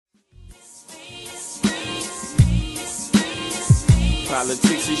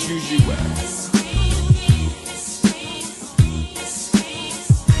politics as usual.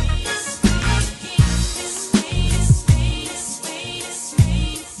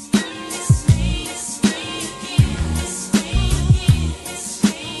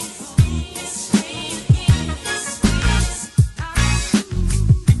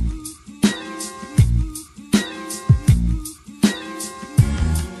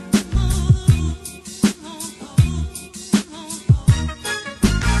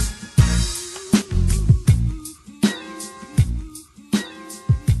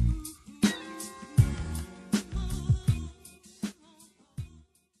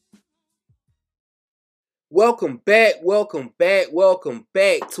 Welcome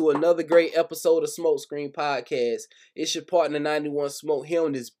back to another great episode of Smoke Screen Podcast. It's your partner 91 Smoke here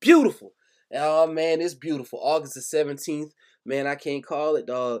on this beautiful, oh man, it's beautiful, August the 17th. Man, I can't call it,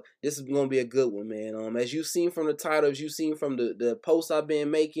 dog. This is going to be a good one, man. As you've seen from the title, as you've seen from the posts I've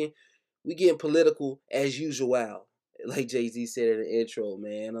been making, we getting political as usual, like Jay-Z said in the intro,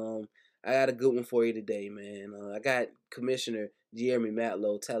 man. I got a good one for you today, man. I got Commissioner Jeremy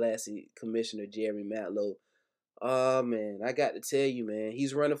Matlow, Tallahassee Commissioner Jeremy Matlow. Oh, man, I got to tell you, man,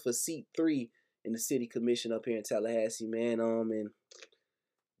 he's running for seat 3 in the city commission up here in Tallahassee, man. And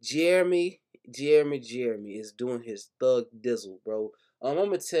Jeremy is doing his thug dizzle, bro. I'm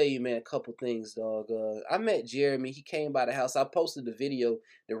going to tell you, man, a couple things, dog. I met Jeremy. He came by the house. I posted the video,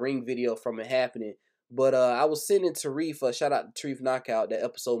 the ring video from it happening. But I was sending Tarif, shout out to Tarif Knockout. That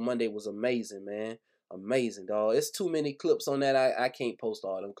episode Monday was amazing, man. Amazing, dog. It's too many clips on that. I can't post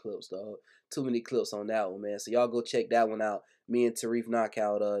all them clips, dog. Too many clips on that one, man. So y'all go check that one out. Me and Tarif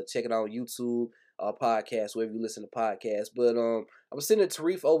Knockout. Check it out on YouTube, podcast, wherever you listen to podcasts. But I was sending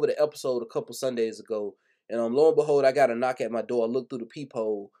Tarif over the episode a couple Sundays ago. And lo and behold, I got a knock at my door. I looked through the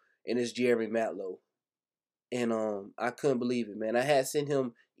peephole, and it's Jeremy Matlow. And I couldn't believe it, man. I had sent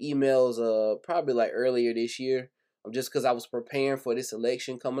him emails probably like earlier this year, just because I was preparing for this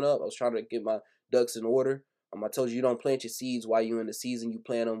election coming up. I was trying to get my ducks in order. I told you don't plant your seeds while you're in the season. You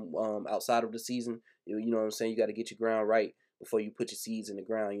plant them outside of the season. You know what I'm saying? You got to get your ground right before you put your seeds in the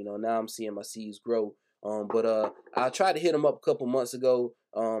ground. You know, now I'm seeing my seeds grow. But I tried to hit him up a couple months ago.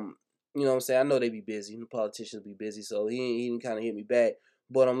 You know what I'm saying? I know they be busy. The politicians be busy, so he didn't kind of hit me back.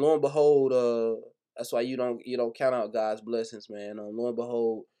 But lo and behold, that's why you don't count out God's blessings, man. Lo and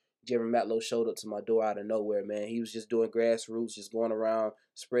behold, Jeremy Matlow showed up to my door out of nowhere, man. He was just doing grassroots, just going around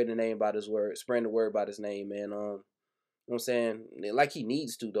spreading the word about his name, man. You know what I'm saying? Like he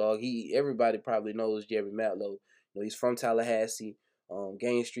needs to, dog. Everybody probably knows Jeremy Matlow. You know, he's from Tallahassee.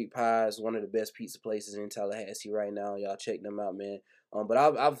 Gain Street Pies, one of the best pizza places in Tallahassee right now. Y'all check them out, man. But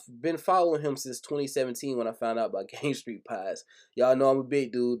I've been following him since 2017 when I found out about Gain Street Pies. Y'all know I'm a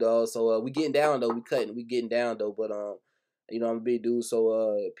big dude, dog. So we getting down though. We getting down though. But you know, I'm a big dude.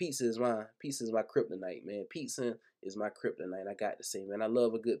 So pizza is my kryptonite, man. Pizza is my kryptonite. I got to say, man. I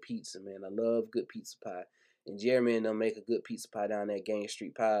love a good pizza, man. I love good pizza pie. And Jeremy and them make a good pizza pie down there at Gain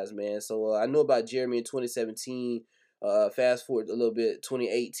Street Pies, man. So I knew about Jeremy in 2017. Fast forward a little bit,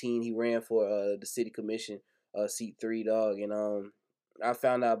 2018, he ran for the city commission, seat 3, dog. And I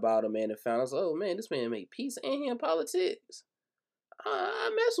found out about him, man, and found out, oh man, this man made pizza and he in politics.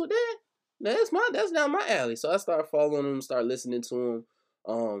 I mess with that. That's down my alley. So I started following him, started listening to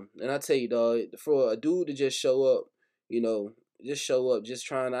him. And I tell you, dog, for a dude to just show up, just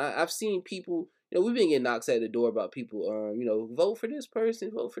trying. I've seen people, we've been getting knocks at the door about people, vote for this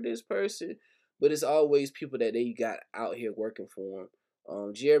person, but it's always people that they got out here working for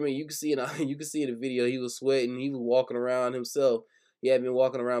him. Jeremy, you can see in the video, he was sweating, he was walking around himself. He had been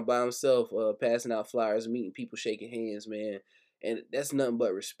walking around by himself, passing out flyers, meeting people, shaking hands, man. And that's nothing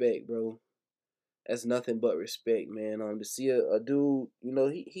but respect, bro. That's nothing but respect, man. To see a dude,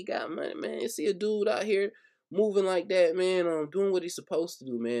 he got money, man. To see a dude out here moving like that, man, doing what he's supposed to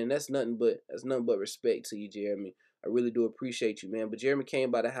do, man. That's nothing but respect to you, Jeremy. I really do appreciate you, man. But Jeremy came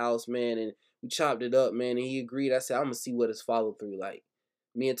by the house, man, and we chopped it up, man, and he agreed. I said, I'm gonna see what his follow through like.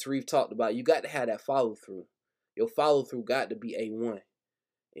 Me and Tarif talked about it. You got to have that follow through. Your follow through got to be A1.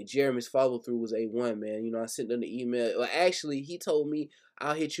 And Jeremy's follow through was A1, man. I sent him the email. Well, actually, he told me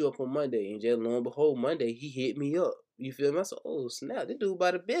I'll hit you up on Monday. And just lo and behold, Monday he hit me up. You feel me? I said, oh snap, this dude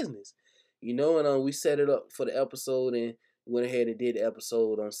by the business. And we set it up for the episode and went ahead and did the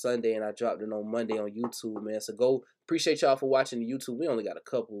episode on Sunday, and I dropped it on Monday on YouTube, man. So go, appreciate y'all for watching the YouTube. We only got a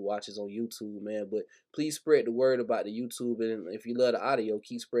couple of watches on YouTube, man, but please spread the word about the YouTube, and if you love the audio,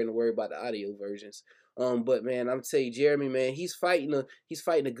 keep spreading the word about the audio versions. But man, I'm tell you, Jeremy, man, he's fighting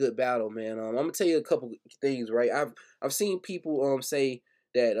a good battle, man. I'm gonna tell you a couple things, right? I've seen people say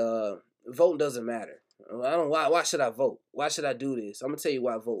that vote doesn't matter. I don't why should I vote? Why should I do this? I'm gonna tell you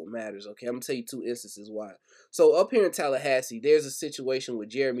why vote matters, okay? I'm gonna tell you 2 instances why. So up here in Tallahassee, there's a situation with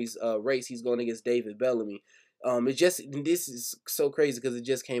Jeremy's race. He's going against David Bellamy. This is so crazy because it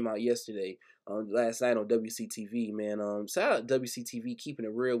just came out yesterday, last night on WCTV, man. Shout out WCTV keeping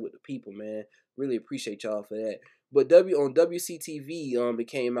it real with the people, man. Really appreciate y'all for that. But on WCTV, it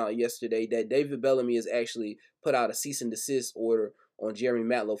came out yesterday that David Bellamy has actually put out a cease and desist order on Jeremy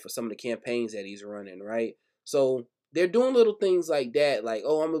Matlow for some of the campaigns that he's running, right? So they're doing little things like that, like,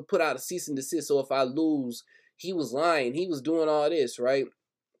 oh, I'm gonna put out a cease and desist, so if I lose, he was lying, he was doing all this, right?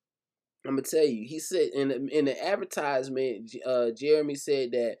 I'm gonna tell you, he said in the advertisement, Jeremy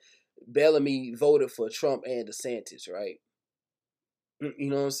said that Bellamy voted for Trump and DeSantis, right? You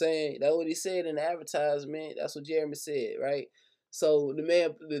know what I'm saying? That's what he said in the advertisement. That's what Jeremy said, right? So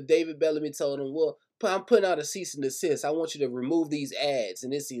the David Bellamy told him, well, I'm putting out a cease and desist. I want you to remove these ads,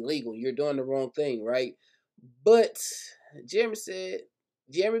 and it's illegal. You're doing the wrong thing, right? But Jeremy said,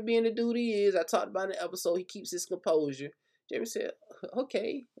 Jeremy being the dude he is, I talked about in the episode, he keeps his composure. Jeremy said,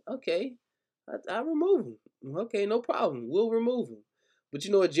 okay, I remove him. Okay, no problem. We'll remove him. But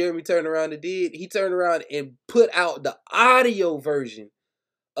you know what Jeremy turned around and did? He turned around and put out the audio version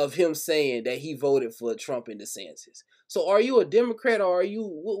of him saying that he voted for Trump and DeSantis. So are you a Democrat or are you,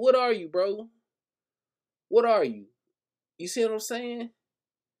 what are you, bro? What are you? You see what I'm saying?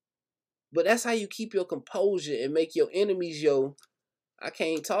 But that's how you keep your composure and make your enemies I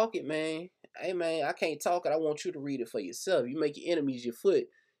can't talk it, man. Hey, man, I can't talk it. I want you to read it for yourself. You make your enemies your foot.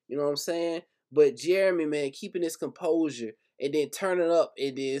 You know what I'm saying? But Jeremy, man, keeping his composure and then turning up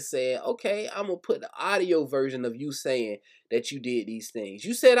and then saying, okay, I'm going to put the audio version of you saying that you did these things.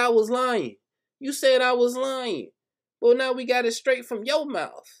 You said I was lying. You said I was lying. Well, now we got it straight from your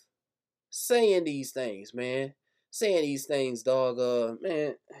mouth. Saying these things, man. Saying these things, dog.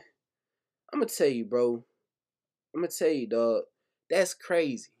 Man, I'm going to tell you, bro. I'm going to tell you, dog. That's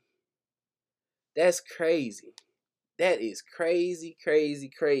crazy. That's crazy. That is crazy, crazy,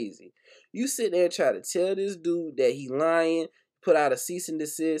 crazy. You sit there and try to tell this dude that he lying, put out a cease and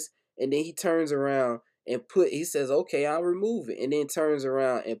desist, and then he turns around and he says, okay, I'll remove it, and then turns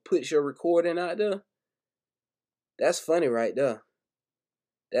around and puts your recording out there. That's funny right there.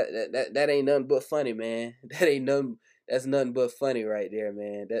 That ain't nothing but funny, man. That's nothing but funny right there,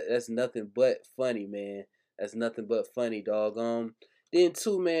 man. That's nothing but funny, man. That's nothing but funny, dog. Then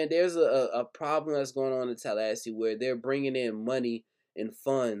too, man, there's a problem that's going on in Tallahassee where they're bringing in money and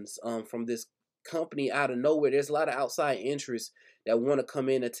funds from this company out of nowhere. There's a lot of outside interests that want to come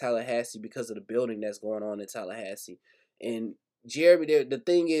into Tallahassee because of the building that's going on in Tallahassee. And Jeremy, the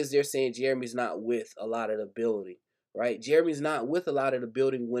thing is, they're saying Jeremy's not with a lot of the building, right? Jeremy's not with a lot of the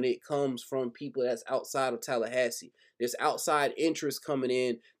building when it comes from people that's outside of Tallahassee. There's outside interest coming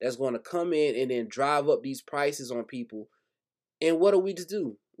in that's going to come in and then drive up these prices on people. And what are we to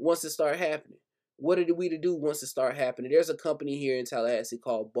do once it start happening? What are we to do once it start happening? There's a company here in Tallahassee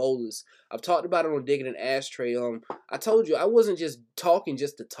called Bolus. I've talked about it on Digging an Ashtray. I told you I wasn't just talking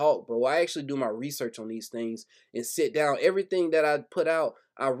just to talk, bro. I actually do my research on these things and sit down. Everything that I put out,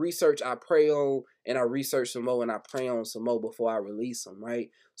 I research, I pray on, and I research some more, and I pray on some more before I release them, right?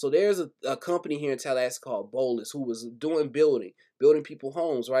 So there's a company here in Tallahassee called Bolus who was doing building people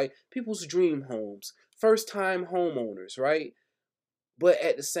homes, right? People's dream homes, first-time homeowners, right? But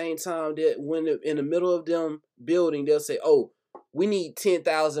at the same time, that when in the middle of them building, they'll say, "Oh, we need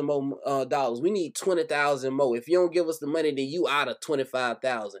 $10,000 more dollars. We need 20,000 more. If you don't give us the money, then you out of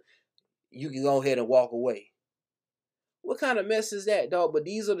 25,000. You can go ahead and walk away." What kind of mess is that, dog? But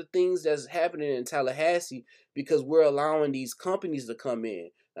these are the things that's happening in Tallahassee because we're allowing these companies to come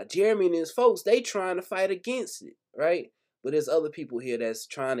in. Now, Jeremy and his folks, they trying to fight against it, right? But there's other people here that's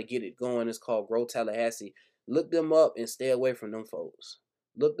trying to get it going. It's called Grow Tallahassee. Look them up and stay away from them folks.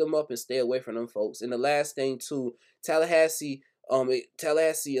 Look them up and stay away from them folks. And the last thing too, Tallahassee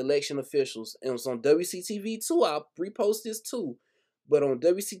election officials, and it's on WCTV too. I'll repost this too. But on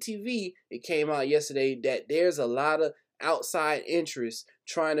WCTV, it came out yesterday that there's a lot of outside interests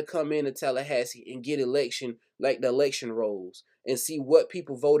trying to come into Tallahassee and get the election rolls and see what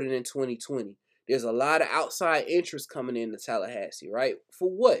people voted in 2020. There's a lot of outside interest coming into Tallahassee, right? For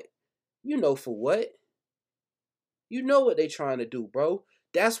what? You know for what? You know what they trying to do, bro.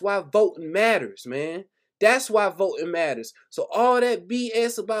 That's why voting matters, man. That's why voting matters. So all that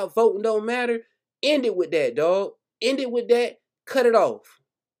BS about voting don't matter, end it with that, dog. End it with that. Cut it off.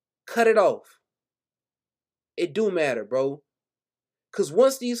 Cut it off. It do matter, bro. Because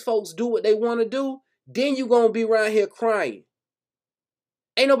once these folks do what they want to do, then you going to be around here crying.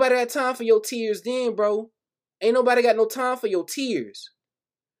 Ain't nobody got time for your tears then, bro. Ain't nobody got no time for your tears.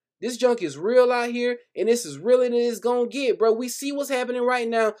 This junk is real out here, and this is realer than it's gonna get, bro. We see what's happening right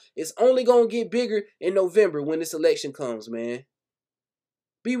now. It's only gonna get bigger in November when this election comes, man.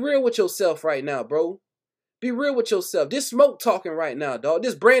 Be real with yourself right now, bro. Be real with yourself. This smoke talking right now, dog.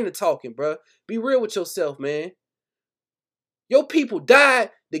 This Brandon talking, bro. Be real with yourself, man. Your people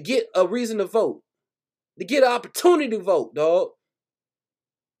died to get a reason to vote, to get an opportunity to vote, dog.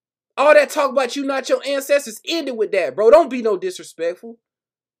 All that talk about you not your ancestors ended with that, bro. Don't be no disrespectful.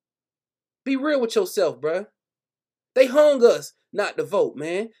 Be real with yourself, bro. They hung us not to vote,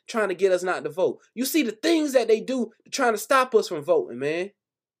 man. Trying to get us not to vote. You see the things that they do trying to stop us from voting, man.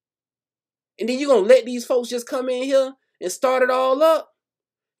 And then you going to let these folks just come in here and start it all up?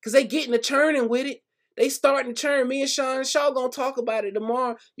 Because they getting to churning with it. They starting to churn. Me and Sean Shaw going to talk about it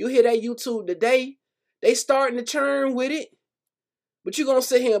tomorrow. You'll hear that YouTube today. They starting to churn with it. But you going to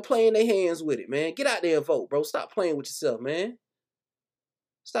sit here and play in their hands with it, man. Get out there and vote, bro. Stop playing with yourself, man.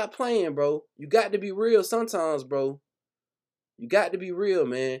 Stop playing, bro. You got to be real sometimes, bro. You got to be real,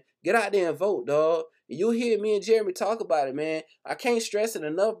 man. Get out there and vote, dog. You'll hear me and Jeremy talk about it, man. I can't stress it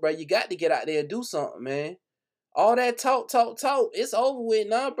enough, bro. You got to get out there and do something, man. All that talk, it's over with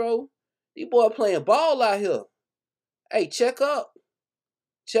now, bro. These boys playing ball out here. Hey, check up.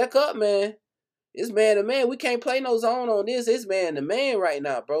 Check up, man. It's man to man. We can't play no zone on this. It's man to man right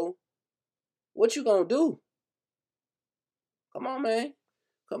now, bro. What you gonna do? Come on, man.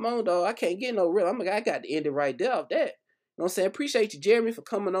 Come on, dog. I can't get no real. I got to end it right there off that. You know what I'm saying? Appreciate you, Jeremy, for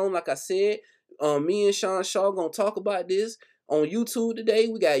coming on. Like I said, me and Sean Shaw gonna talk about this on YouTube today.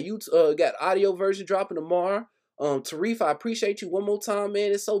 We got got audio version dropping tomorrow. Tarif, I appreciate you one more time,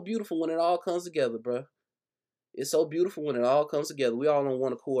 man. It's so beautiful when it all comes together, bro. It's so beautiful when it all comes together. We all on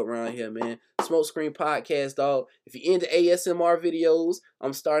one accord around here, man. Smoke Screen Podcast, dog. If you're into ASMR videos,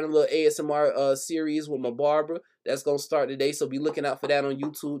 I'm starting a little ASMR series with my barber. That's going to start today, so be looking out for that on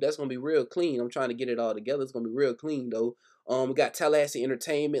YouTube. That's going to be real clean. I'm trying to get it all together. It's going to be real clean, though. We got Tallahassee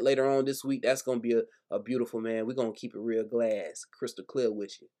Entertainment later on this week. That's going to be a beautiful, man. We're going to keep it real glass, crystal clear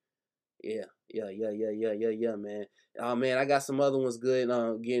with you. Yeah, man. Oh, man, I got some other ones good.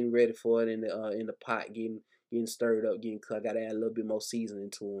 Getting ready for it in the pot, getting stirred up, getting cooked. I gotta add a little bit more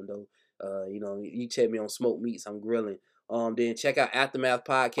seasoning to them, though. You know, you check me on Smoked Meats. I'm grilling. Then check out Aftermath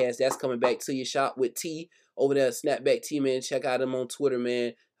Podcast. That's coming back to your shop with T over there. Snapback T, man. Check out them on Twitter,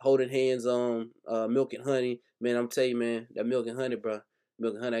 man. Holding hands on Milk and Honey, man. I'm telling you, man, that Milk and Honey, bro.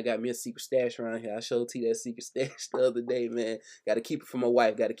 Milk and Honey, I got me a secret stash around here. I showed T that secret stash the other day, man. Got to keep it from my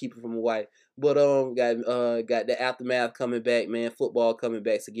wife. But got the Aftermath coming back, man. Football coming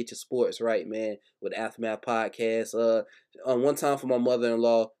back, so get your sports right, man. With the Aftermath Podcast. One time for my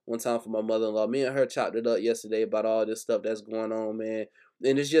mother-in-law. Me and her chopped it up yesterday about all this stuff that's going on, man.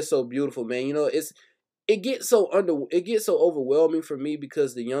 And it's just so beautiful, man. You know, it gets so overwhelming for me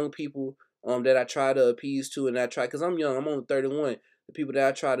because the young people that I try to appease to, and because I'm young, I'm only 31. The people that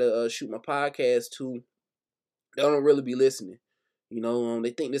I try to shoot my podcast to, they don't really be listening. You know,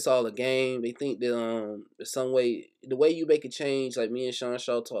 they think this all a game. They think that some way, the way you make a change, like me and Sean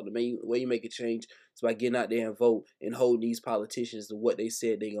Shaw talked, the way you make a change is by getting out there and vote and holding these politicians to what they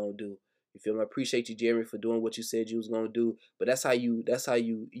said they gonna do. You feel me? I appreciate you, Jeremy, for doing what you said you was gonna do. But that's how you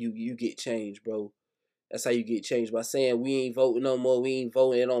get change, bro. That's how you get change, by saying we ain't voting no more. We ain't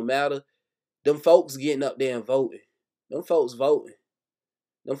voting. It don't matter. Them folks getting up there and voting. Them folks voting.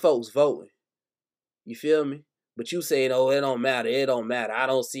 You feel me? But you saying, oh, it don't matter. I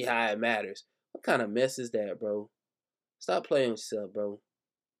don't see how it matters. What kind of mess is that, bro? Stop playing with yourself, bro.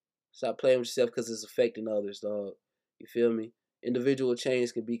 Stop playing with yourself because it's affecting others, dog. You feel me? Individual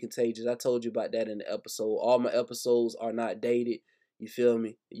change can be contagious. I told you about that in the episode. All my episodes are not dated. You feel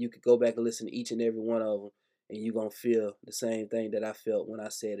me? You could go back and listen to each and every one of them, and you're going to feel the same thing that I felt when I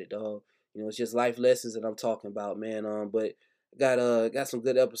said it, dog. You know, it's just life lessons that I'm talking about, man. But got some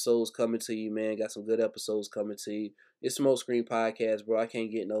good episodes coming to you, man. Got some good episodes coming to you. It's Smoke Screen Podcast, bro. I can't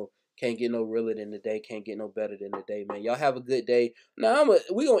get no realer than the day. Can't get no better than the day, man. Y'all have a good day. Now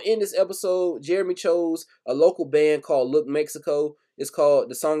we gonna end this episode. Jeremy chose a local band called Look Mexico.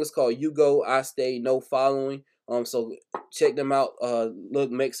 The song is called You Go, I Stay, No Following. So check them out.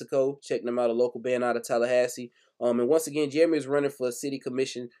 Look Mexico. Check them out. A local band out of Tallahassee. And once again, Jeremy is running for City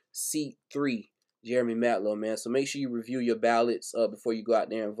Commission seat 3. Jeremy Matlow, man. So make sure you review your ballots before you go out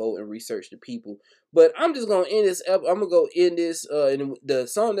there and vote and research the people. But I'm just gonna end this. I'm gonna go end this. And the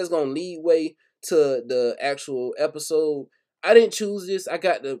song that's gonna lead way to the actual episode. I didn't choose this. I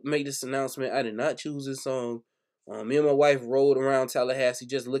got to make this announcement. I did not choose this song. Me and my wife rode around Tallahassee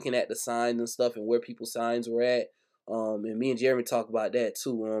just looking at the signs and stuff and where people's signs were at. And me and Jeremy talked about that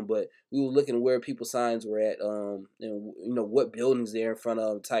too. But we were looking at where people's signs were at, and what buildings they're in front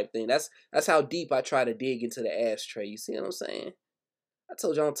of, type thing. That's how deep I try to dig into the ashtray. You see what I'm saying? I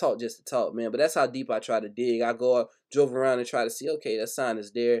told you I don't talk just to talk, man. But that's how deep I try to dig. I go out, drove around and try to see, okay, that sign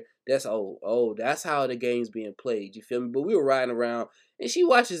is there. That's that's how the game's being played. You feel me? But we were riding around, and she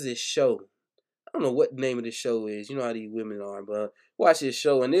watches this show. I don't know what the name of the show is. You know how these women are, but watch this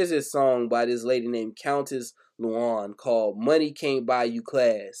show. And there's this song by this lady named Countess Luan called "Money Can't Buy You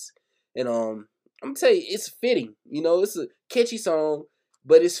Class." And I'm gonna tell you, it's fitting. It's a catchy song,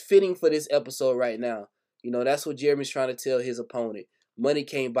 but it's fitting for this episode right now. That's what Jeremy's trying to tell his opponent. Money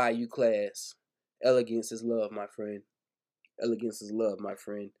can't buy you class. Elegance is love, my friend. Elegance is love, my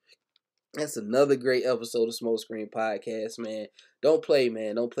friend. That's another great episode of Smoke Screen Podcast, man. Don't play,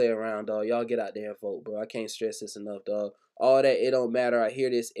 man. Don't play around, dog. Y'all get out there and vote, bro. I can't stress this enough, dog. All that, it don't matter. I hear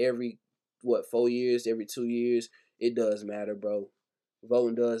this every, 4 years, every 2 years. It does matter, bro.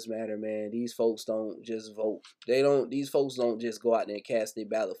 Voting does matter, man. These folks don't just vote. These folks don't just go out there and cast their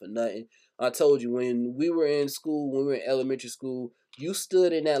ballot for nothing. I told you, when we were in school, when we were in elementary school, you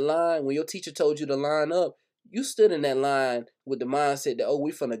stood in that line. When your teacher told you to line up, you stood in that line with the mindset that,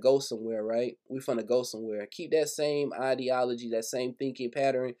 we finna go somewhere, right? We finna go somewhere. Keep that same ideology, that same thinking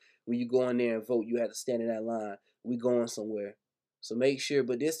pattern. When you go in there and vote, you have to stand in that line. We going somewhere. So make sure,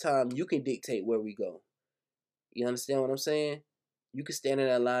 but this time you can dictate where we go. You understand what I'm saying? You can stand in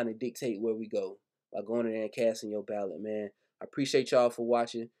that line and dictate where we go by going in there and casting your ballot, man. I appreciate y'all for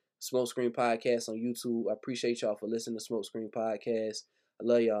watching Smoke Screen Podcast on YouTube. I appreciate y'all for listening to Smoke Screen Podcast. I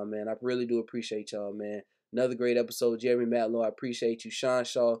love y'all, man. I really do appreciate y'all, man. Another great episode. Jeremy Matlow, I appreciate you. Sean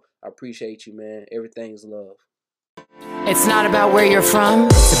Shaw, I appreciate you, man. Everything's love. It's not about where you're from,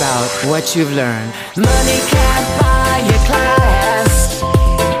 it's about what you've learned. Money can't buy your class.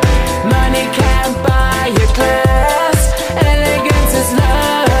 Money can't buy your class. Elegance is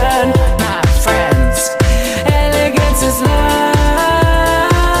learned, my friends. Elegance is learned.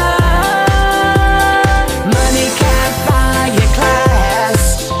 Money can't buy your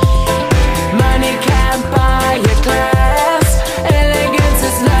class. Money can't buy your class. Elegance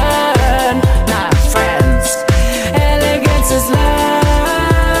is learned, my friends. Elegance is learned.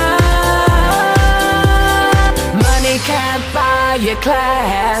 Money can't buy your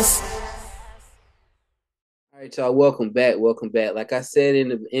class. All right, y'all. Welcome back. Welcome back. Like I said in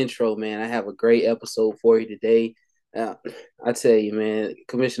the intro, man, I have a great episode for you today. I tell you, man,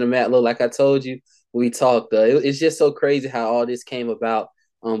 Commissioner Matlow, like I told you, we talked. It's just so crazy how all this came about.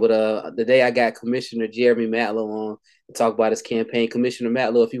 But the day I got Commissioner Jeremy Matlow on to talk about his campaign. Commissioner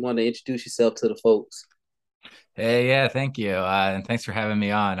Matlow, if you want to introduce yourself to the folks. Hey, yeah, thank you. And thanks for having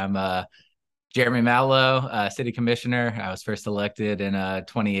me on. I'm Jeremy Matlow, city commissioner. I was first elected in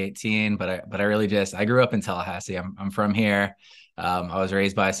 2018, but I really I grew up in Tallahassee. I'm from here. I was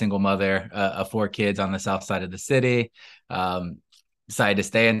raised by a single mother of 4 kids on the south side of the city. Decided to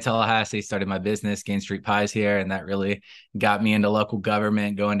stay in Tallahassee, started my business, Gain Street Pies here, and that really got me into local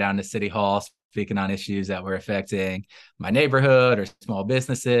government, going down to City Hall, speaking on issues that were affecting my neighborhood or small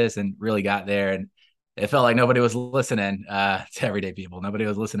businesses, and really got there. And it felt like nobody was listening to everyday people. Nobody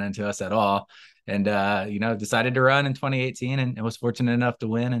was listening to us at all. And, decided to run in 2018 and was fortunate enough to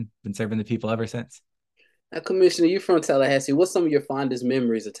win and been serving the people ever since. Now, Commissioner, you're from Tallahassee. What's some of your fondest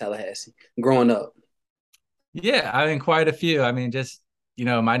memories of Tallahassee growing up? Yeah, I mean, quite a few. I mean, just,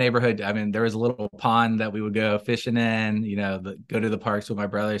 my neighborhood, I mean, there was a little pond that we would go fishing in, go to the parks with my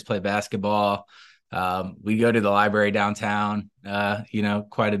brothers, play basketball. We go to the library downtown,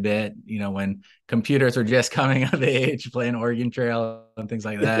 quite a bit, when computers were just coming of age, playing Oregon Trail and things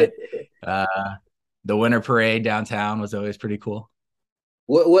like that. The winter parade downtown was always pretty cool.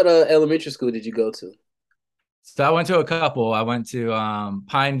 What elementary school did you go to? So I went to a couple. I went to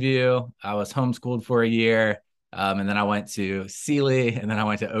Pineview. I was homeschooled for a year. And then I went to Sealy, and then I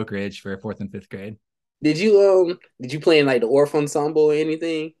went to Oak Ridge for 4th and 5th grade. Did you play in like the Orphan Ensemble or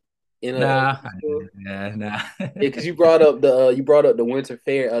anything? Nah. Yeah, because you brought up the winter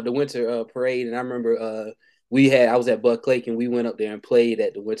fair, the winter parade, and I remember I was at Buck Lake and we went up there and played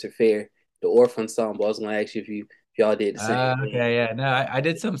at the winter fair, the Orphan Ensemble. I was gonna ask you if y'all did the same thing. Okay, yeah, no, I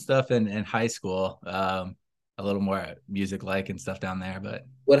did some stuff in high school, a little more music like and stuff down there. But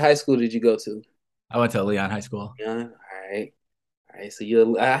what high school did you go to? I went to Leon High School. Yeah, all right. So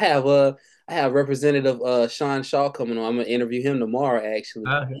I have Representative Sean Shaw coming on. I'm gonna interview him tomorrow. Actually,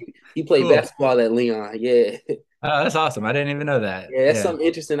 he played basketball at Leon. Yeah. Oh, that's awesome. I didn't even know that. Yeah, that's something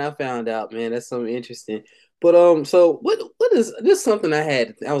interesting I found out, man. That's something interesting. But so what is this? Something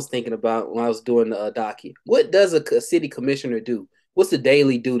I was thinking about when I was doing the docket. What does a city commissioner do? What's the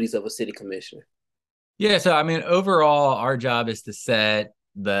daily duties of a city commissioner? Yeah, so I mean, overall, our job is to set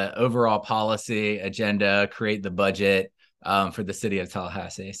the overall policy agenda, create the budget for the city of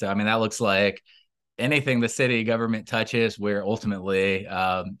Tallahassee. So I mean, that looks like anything the city government touches, we're ultimately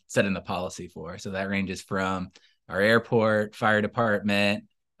setting the policy for. So that ranges from our airport, fire department,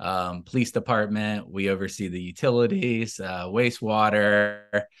 police department. We oversee the utilities,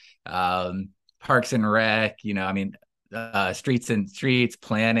 wastewater, um, parks and rec. I mean, streets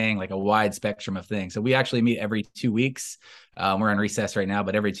planning, like a wide spectrum of things. So we actually meet every 2 weeks. We're on recess right now,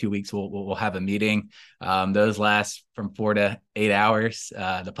 but every 2 weeks we'll have a meeting. Those last from 4 to 8 hours.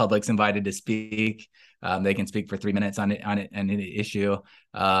 The public's invited to speak. They can speak for 3 minutes on any issue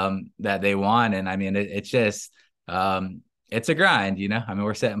that they want. And I mean, it's just it's a grind. I mean,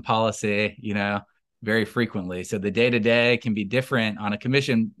 we're setting policy, very frequently. So the day to day can be different. On a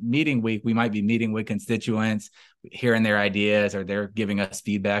commission meeting week, we might be meeting with constituents, hearing their ideas, or they're giving us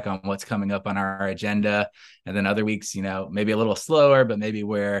feedback on what's coming up on our agenda. And then other weeks, maybe a little slower, but maybe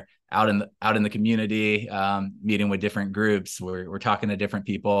we're out in the community, meeting with different groups. We're talking to different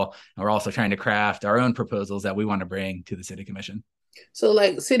people, and we're also trying to craft our own proposals that we want to bring to the city commission. So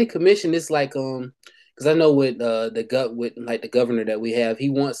like city commission is like because I know with with like the governor that we have, he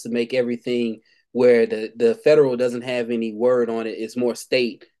wants to make everything where the federal doesn't have any word on it. It's more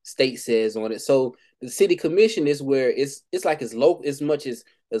state says on it. So the city commission is where it's like as local as much as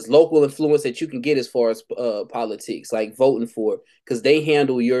local influence that you can get as far as politics, like voting for, because they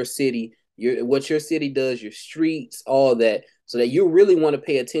handle your city, what your city does, your streets, all that, so that you really want to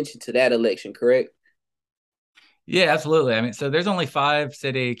pay attention to that election, correct? Yeah, absolutely. I mean, so there's only 5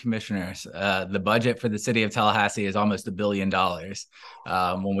 city commissioners. The budget for the city of Tallahassee is almost $1 billion.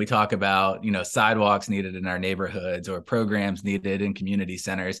 When we talk about, sidewalks needed in our neighborhoods or programs needed in community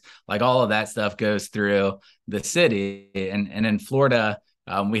centers, like all of that stuff goes through the city. And in Florida,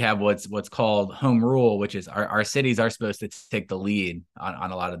 we have what's called home rule, which is our cities are supposed to take the lead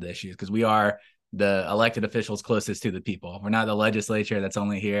on a lot of the issues because we are the elected officials closest to the people. We're not the legislature that's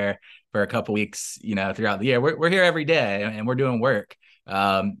only here for a couple weeks, throughout the year. We're here every day and we're doing work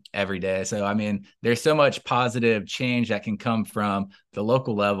every day. So, I mean, there's so much positive change that can come from the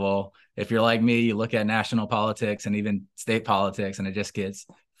local level. If you're like me, you look at national politics and even state politics, and it just gets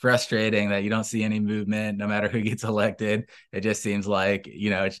frustrating that you don't see any movement no matter who gets elected. It just seems like,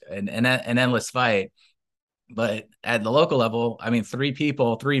 it's an endless fight. But at the local level, I mean, 3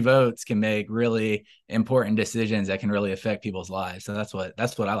 votes can make really important decisions that can really affect people's lives. So that's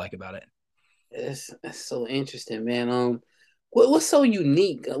what I like about it. That's so interesting, man. What's so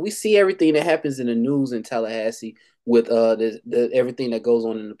unique? We see everything that happens in the news in Tallahassee with the everything that goes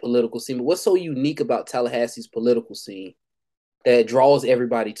on in the political scene. But what's so unique about Tallahassee's political scene that draws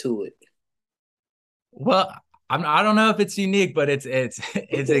everybody to it? Well, I don't know if it's unique, but it's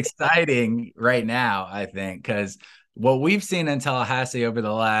exciting right now, I think, because what we've seen in Tallahassee over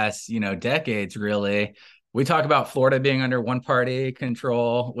the last, decades, really, we talk about Florida being under one party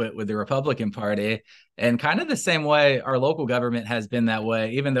control with the Republican Party, and kind of the same way our local government has been that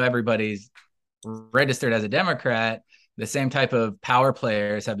way, even though everybody's registered as a Democrat. The same type of power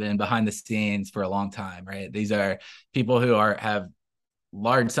players have been behind the scenes for a long time, right? These are people who have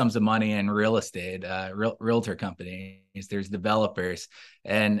large sums of money in real estate, realtor companies. There's developers,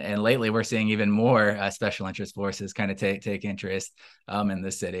 and lately we're seeing even more special interest forces kind of take interest in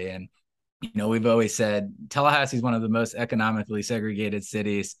the city. And we've always said Tallahassee is one of the most economically segregated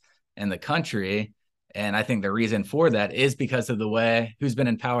cities in the country, and I think the reason for that is because of the way who's been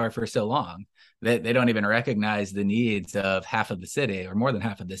in power for so long. They don't even recognize the needs of half of the city or more than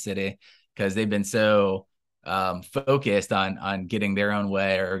half of the city because they've been so focused on getting their own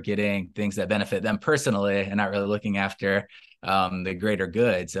way or getting things that benefit them personally and not really looking after the greater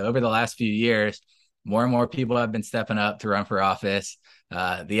good. So over the last few years, more and more people have been stepping up to run for office.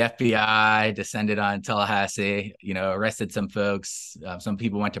 The FBI descended on Tallahassee, arrested some folks. Some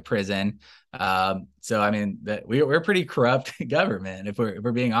people went to prison. So, I mean, we're a pretty corrupt government, if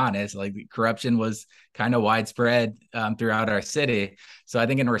we're being honest. Like, corruption was kind of widespread throughout our city. So I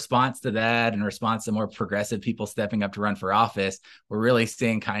think in response to that, in response to more progressive people stepping up to run for office, we're really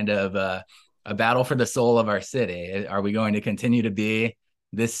seeing kind of a battle for the soul of our city. Are we going to continue to be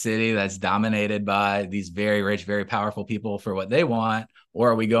this city that's dominated by these very rich, very powerful people for what they want?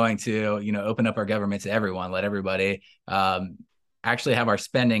 Or are we going to, open up our government to everyone, let everybody actually have our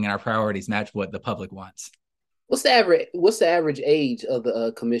spending and our priorities match what the public wants? What's the average age of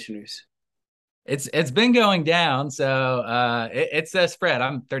the commissioners? It's been going down. So it's a spread.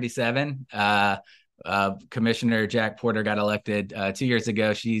 I'm 37. Commissioner Jack Porter got elected 2 years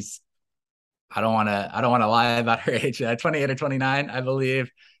ago. She's I don't want to lie about her age. 28 or 29, I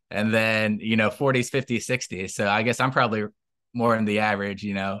believe. and then 40s, 50s, 60s. So I guess I'm probably more in the average.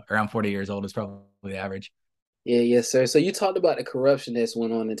 Around 40 years old is probably the average. Yeah, yes, sir. So you talked about the corruption that's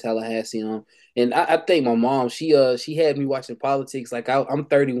went on in Tallahassee, and I think my mom, she had me watching politics. Like I'm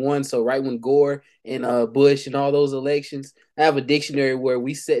 31, so right when Gore and Bush and all those elections, I have a dictionary where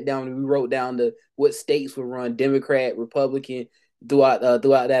we sat down and we wrote down the what states would run Democrat, Republican throughout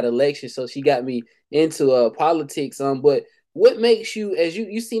that election. So she got me into politics. But what makes you, as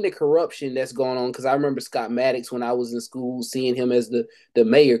you seen the corruption that's going on? Because I remember Scott Maddox when I was in school, seeing him as the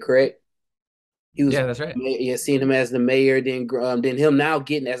mayor, correct? He was, Yeah, that's right. yeah, seeing him as the mayor, then him now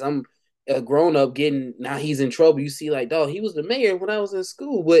getting, as I'm a grown up, getting, now he's in trouble. You see, like, dog, he was the mayor when I was in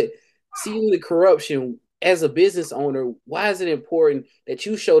school, but seeing the corruption as a business owner, why is it important that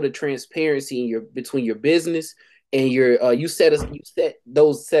you show the transparency in your between your business and your you set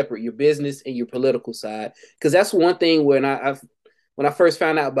those separate, your business and your political side? Because that's one thing when I first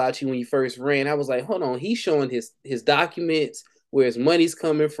found out about you when you first ran, I was like, hold on, he's showing his documents, where his money's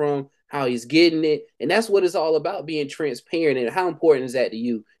coming from, how he's getting it, and that's what it's all about, being transparent. And how important is that to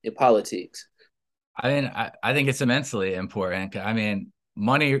you in politics? I mean, I think it's immensely important. I mean,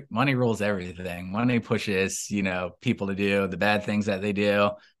 money rules everything. Money pushes, people to do the bad things that they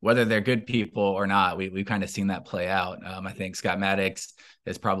do, whether they're good people or not. We've kind of seen that play out. I think Scott Maddox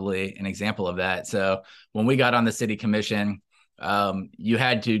is probably an example of that. So when we got on the city commission, you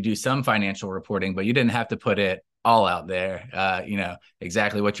had to do some financial reporting, but you didn't have to put it all out there,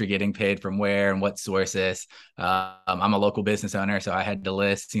 exactly what you're getting paid from where and what sources. I'm a local business owner, so I had to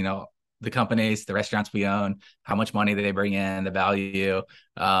list, the companies, the restaurants we own, how much money they bring in, the value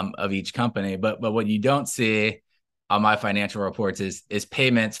of each company. But what you don't see on my financial reports is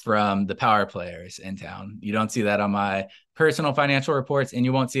payments from the power players in town. You don't see that on my personal financial reports, and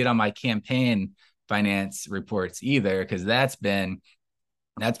you won't see it on my campaign finance reports either, because that's been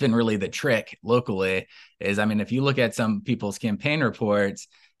really the trick locally. Is, I mean, if you look at some people's campaign reports,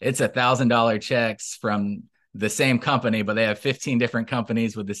 it's $1,000 checks from the same company, but they have 15 different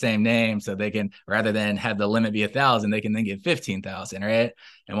companies with the same name. So they can, rather than have the limit be 1,000, they can then get 15,000, right?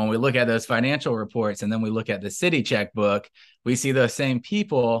 And when we look at those financial reports and then we look at the city checkbook, we see those same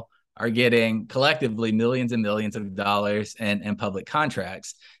people are getting collectively millions and millions of dollars in public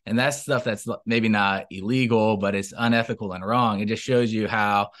contracts. And that's stuff that's maybe not illegal, but it's unethical and wrong. It just shows you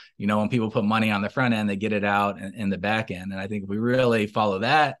how, when people put money on the front end, they get it out in the back end. And I think if we really follow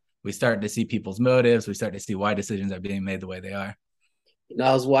that, we start to see people's motives. We start to see why decisions are being made the way they are.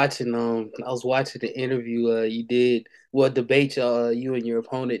 I was watching the interview you did, well, debate you and your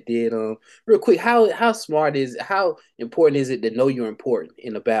opponent did. Real quick, how important is it to know you're important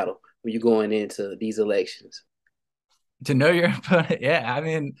in a battle when you're going into these elections? To know your opponent, yeah. I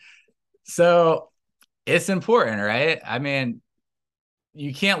mean, so it's important, right? I mean,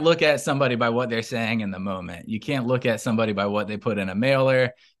 you can't look at somebody by what they're saying in the moment. You can't look at somebody by what they put in a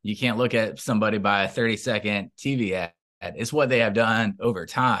mailer. You can't look at somebody by a 30-second TV ad. It's what they have done over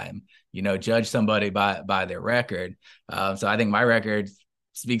time. Judge somebody by their record. So I think my record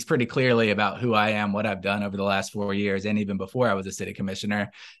speaks pretty clearly about who I am, what I've done over the last 4 years, and even before I was a city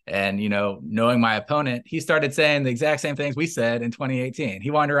commissioner. And, knowing my opponent, he started saying the exact same things we said in 2018. He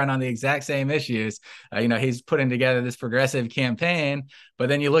wanted to run on the exact same issues. He's putting together this progressive campaign, but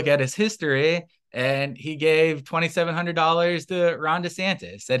then you look at his history, and he gave $2,700 to Ron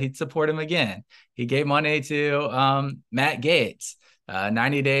DeSantis, said he'd support him again. He gave money to Matt Gaetz.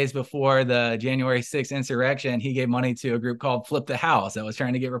 90 days before the January 6th insurrection, he gave money to a group called Flip the House that was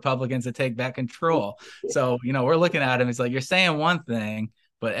trying to get Republicans to take back control. So, we're looking at him. It's like, you're saying one thing,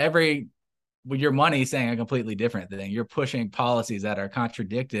 but with your money saying a completely different thing. You're pushing policies that are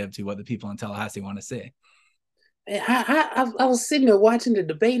contradictory to what the people in Tallahassee want to see. I was sitting there watching the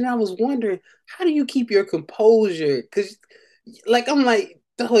debate, and I was wondering, how do you keep your composure? Because, like, I'm like,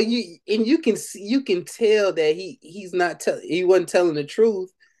 oh, you can tell that he wasn't telling the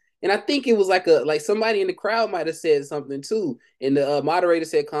truth. And I think it was like somebody in the crowd might have said something too, and the moderator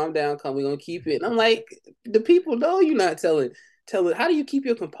said, "Calm down, we're gonna keep it." And I'm like, the people know you're not telling. How do you keep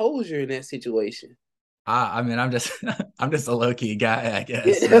your composure in that situation? I mean, I'm just I'm just a low key guy, I Yeah,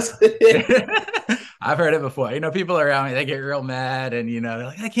 guess. that's, I've heard it before. People around me, they get real mad, and they're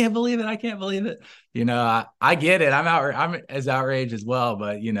like, "I can't believe it! I can't believe it!" I get it. I'm as outraged as well,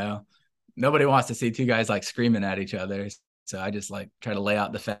 but nobody wants to see two guys like screaming at each other. So I just like try to lay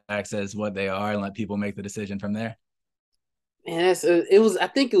out the facts as what they are and let people make the decision from there. Man, it was. I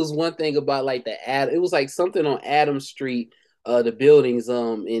think it was one thing about like it was like something on Adams Street, the buildings.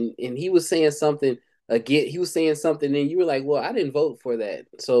 And he was saying something again. He was saying something, and you were like, "Well, I didn't vote for that."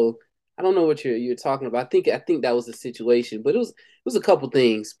 So I don't know what you're talking about. I think that was the situation, but it was a couple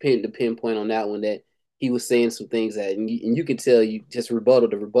things to pinpoint on that one that he was saying some things that and you could tell you just rebuttal.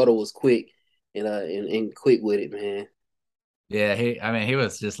 The rebuttal was quick and quick with it, man. Yeah, I mean, he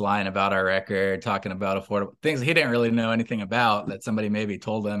was just lying about our record, talking about affordable things he didn't really know anything about that somebody maybe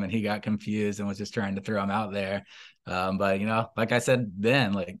told him, and he got confused and was just trying to throw him out there. But like I said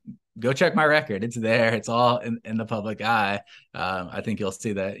then, like go check my record. It's there. It's all in the public eye. I think you'll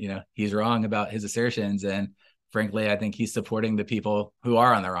see that, he's wrong about his assertions. And frankly, I think he's supporting the people who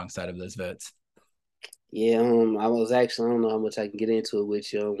are on the wrong side of those votes. Yeah, I was actually, I don't know how much I can get into it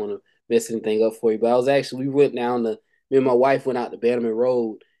with you. I don't want to mess anything up for you, but I was actually, we went down the, me and my wife went out to Bannerman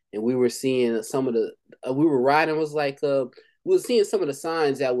Road and we were seeing some of the, we were riding, was like, we were seeing some of the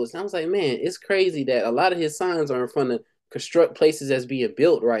signs that was, I was like, man, it's crazy that a lot of his signs are in front of construct places that's being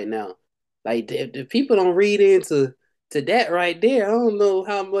built right now. Like, if people don't read into that right there, I don't know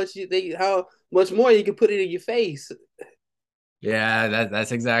how much more you can put it in your face. Yeah,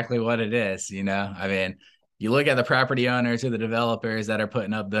 that's exactly what it is. I mean, you look at the property owners or the developers that are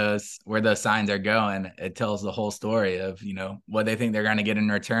putting up those where those signs are going, it tells the whole story of, what they think they're going to get in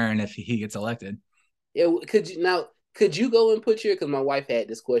return if he gets elected. Yeah, could you go and put your, because my wife had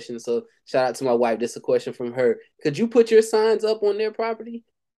this question, so shout out to my wife. This is a question from her. Could you put your signs up on their property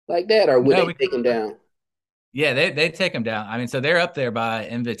like that, or would No, they we take them down? Yeah, they take them down. I mean, so they're up there by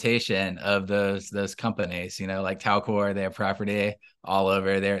invitation of those companies, like Talcor, they have property all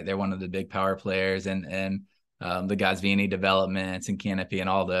over. They're one of the big power players, and the Gosvini developments and Canopy and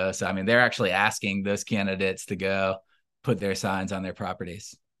all those. So I mean, they're actually asking those candidates to go put their signs on their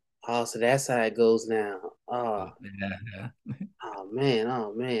properties. Oh, so that's how it goes now. Oh, Yeah, yeah. oh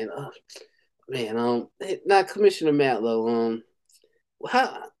man, man. Now Commissioner Matlow,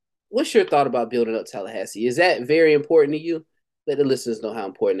 how, what's your thought about building up Tallahassee? Is that very important to you? Let the listeners know how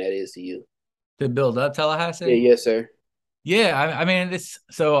important that is to you. To build up Yeah, Tallahassee. yes, sir. Yeah, I mean, it's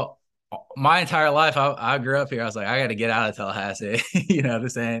so my entire life I grew up here. I was like, I got to get out of Tallahassee.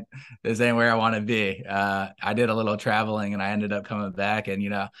 This ain't where I want to be. I did a little traveling and I ended up coming back,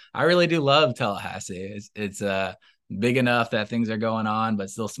 and I really do love Tallahassee. It's big enough that things are going on, but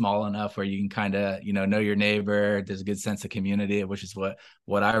still small enough where you can kind of know your neighbor. There's a good sense of community, which is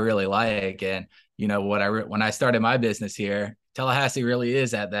what I really like. And when I started my business here, Tallahassee really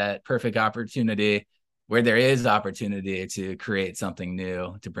is at that perfect opportunity where there is opportunity to create something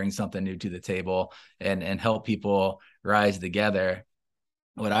new, to bring something new to the table and help people rise together.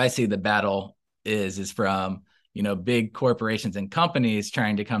 What I see the battle is from, big corporations and companies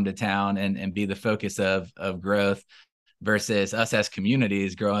trying to come to town and be the focus of growth versus us as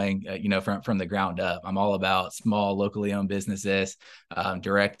communities growing, from the ground up. I'm all about small, locally owned businesses,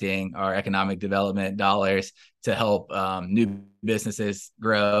 directing our economic development dollars to help new businesses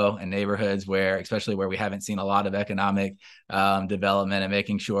grow in neighborhoods especially where we haven't seen a lot of economic development, and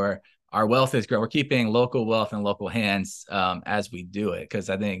making sure our wealth is growing. We're keeping local wealth in local hands as we do it. Because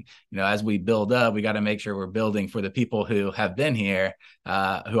I think, as we build up, we got to make sure we're building for the people who have been here, who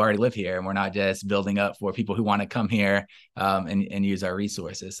already live here. And we're not just building up for people who want to come here and use our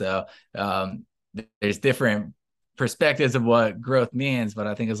resources. So there's different perspectives of what growth means. But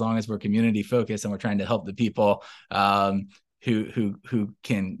I think as long as we're community focused and we're trying to help the people who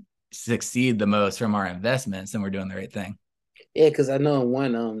can succeed the most from our investments, then we're doing the right thing. Yeah, because I know in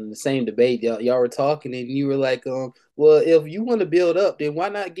one the same debate y'all were talking and you were like, well, if you want to build up, then why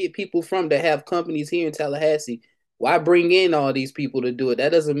not get people from that have companies here in Tallahassee? Why bring in all these people to do it?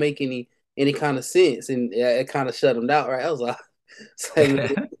 That doesn't make any kind of sense, and it kind of shut them down, right? I was like, it's like,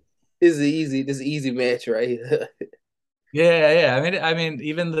 man, this is an easy match, right here. Yeah, yeah. I mean,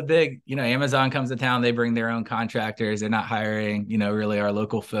 even the big, Amazon comes to town, they bring their own contractors. They're not hiring, really our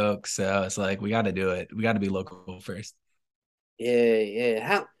local folks. So it's like we got to do it. We got to be local first. Yeah,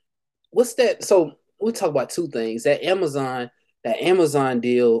 yeah. What's that? So we talk about two things. That Amazon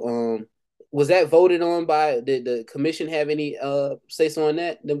deal, was that voted on by did the commission have any say so on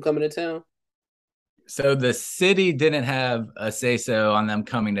that, them coming to town? So the city didn't have a say so on them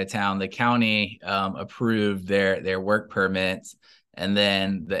coming to town. The county approved their work permits, and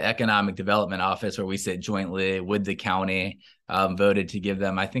then the economic development office, where we sit jointly with the county, voted to give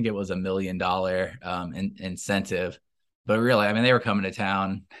them. I think it was $1 million incentive. But really, I mean, they were coming to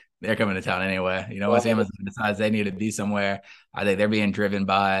town. They're coming to town anyway. Once Right. Amazon decides they need to be somewhere, I think they're being driven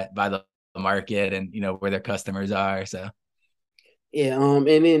by the market and where their customers are. So. Yeah, and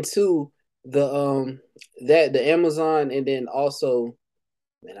then two, the that the Amazon, and then also,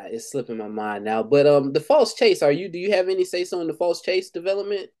 man, it's slipping my mind now. But the False Chase, do you have any say so in the False Chase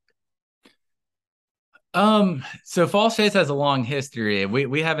development? So Falls Chase has a long history.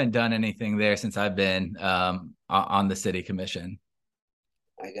 We haven't done anything there since I've been on the city commission.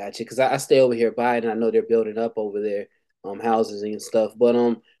 I got you because I stay over here by it, and I know they're building up over there, houses and stuff. But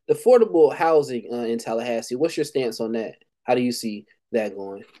the affordable housing in Tallahassee, what's your stance on that? How do you see that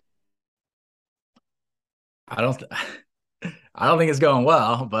going? I don't I don't think it's going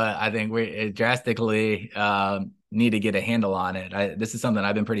well, but I think we drastically need to get a handle on it. This is something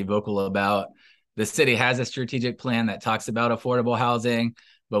I've been pretty vocal about. The city has a strategic plan that talks about affordable housing,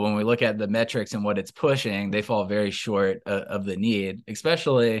 but when we look at the metrics and what it's pushing, they fall very short of the need,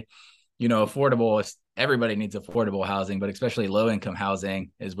 especially, affordable. Everybody needs affordable housing, but especially low income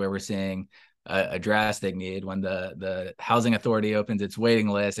housing is where we're seeing a drastic need. When the housing authority opens its waiting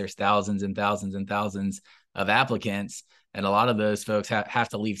list, there's thousands and thousands and thousands of applicants, and a lot of those folks have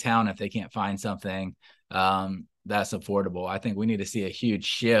to leave town if they can't find something that's affordable. I think we need to see a huge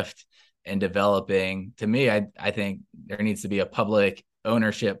shift in developing. To me, I think there needs to be a public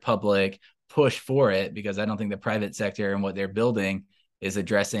ownership, public push for it, because I don't think the private sector and what they're building is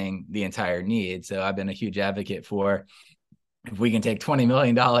addressing the entire need. So I've been a huge advocate for, if we can take $20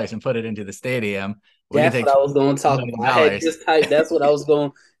 million and put it into the stadium, we can That's take what I was going to $20 talk million. about. I had just typed. That's what I was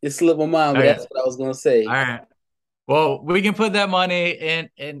going. It slipped my mind, but Okay. that's what I was going to All say. right. Well, we can put that money in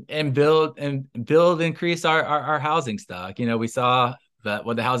and build increase our housing stock. We saw that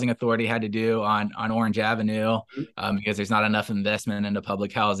what the housing authority had to do on Orange Avenue, because there's not enough investment into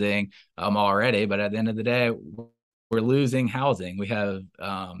public housing already. But at the end of the day, we're losing housing. We have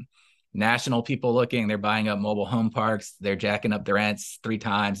national people looking. They're buying up mobile home parks. They're jacking up the rents 3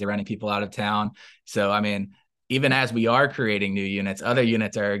 times. They're running people out of town. So I mean, even as we are creating new units, other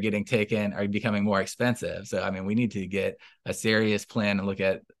units are becoming more expensive. So, I mean, we need to get a serious plan and look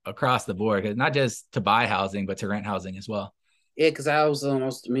at across the board, not just to buy housing, but to rent housing as well. Yeah, because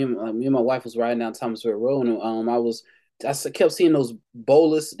me and my wife was riding down Thomasville Road, and kept seeing those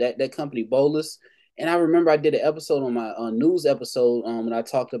Bolus, that company Bolus, and I remember I did an episode on my news episode when I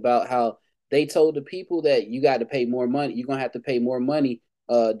talked about how they told the people that you got to pay more money. You're gonna have to pay more money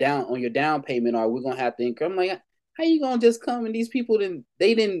down on your down payment, or we're gonna have to incur. I'm like, how you gonna just come and these people didn't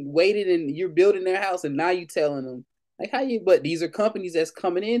waited and you're building their house and now you telling them like how you? But these are companies that's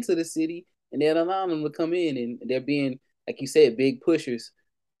coming into the city and they're allowing them to come in and they're being like you said, big pushers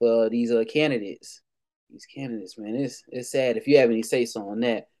for these candidates. These candidates, man, it's sad. If you have any say so on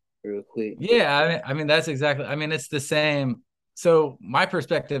that, real quick. Yeah, I mean that's exactly. I mean, it's the same. So my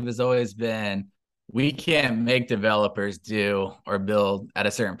perspective has always been, we can't make developers do or build at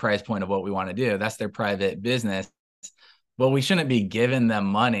a certain price point of what we want to do. That's their private business. But we shouldn't be giving them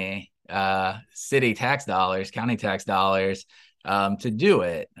money, city tax dollars, county tax dollars, to do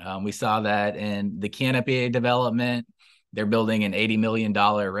it. We saw that in the Canopy development. They're building an $80 million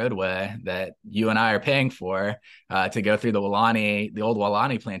roadway that you and I are paying for to go through the old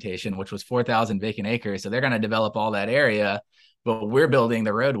Walani plantation, which was 4,000 vacant acres. So they're going to develop all that area, but we're building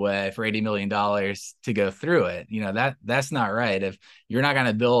the roadway for $80 million to go through it. That's not right. If you're not going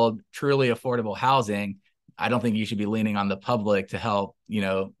to build truly affordable housing, I don't think you should be leaning on the public to help,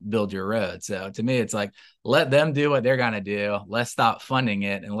 build your road. So to me, it's like, let them do what they're going to do. Let's stop funding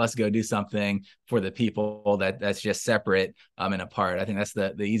it and let's go do something for the people that's just separate and apart. I think that's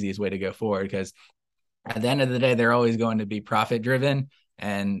the easiest way to go forward, because at the end of the day, they're always going to be profit driven.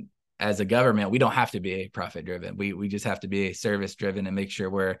 And as a government, we don't have to be profit driven. We just have to be service driven and make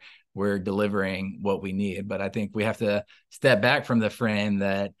sure we're delivering what we need. But I think we have to step back from the frame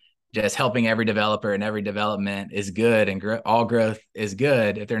that just helping every developer and every development is good and all growth is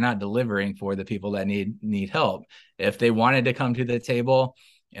good if they're not delivering for the people that need help. If they wanted to come to the table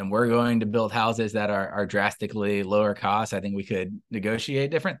and we're going to build houses that are drastically lower cost, I think we could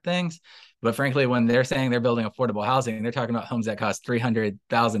negotiate different things. But frankly, when they're saying they're building affordable housing, they're talking about homes that cost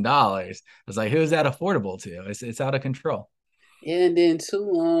 $300,000. It's like, who's that affordable to? It's out of control. And then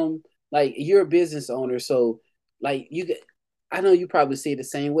too, like you're a business owner, so like I know you probably see it the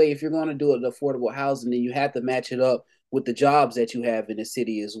same way. If you're going to do an affordable housing, then you have to match it up with the jobs that you have in the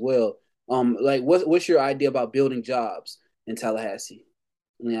city as well. Like what's your idea about building jobs in Tallahassee,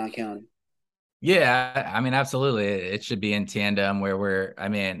 Leon County? Yeah, I mean, absolutely. It should be in tandem I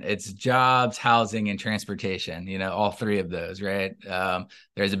mean, it's jobs, housing, and transportation, all three of those, right?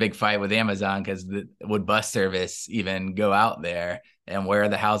 There's a big fight with Amazon because would bus service even go out there? And where are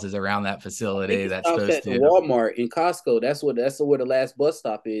the houses around that I think facility it that's stops supposed at the to? Walmart and Costco. That's where the last bus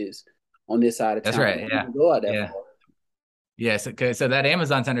stop is on this side of That's town. right. Don't Yeah. even go out that Yeah. far. Yes. Okay. So that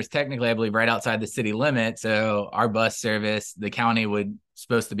Amazon center is technically, I believe, right outside the city limit. So our bus service, the county would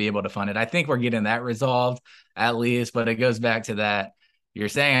supposed to be able to fund it. I think we're getting that resolved at least, but it goes back to that. you're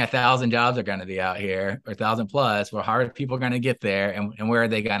saying 1,000 jobs are going to be out here, or 1,000 plus. Well, how are people going to get there, and where are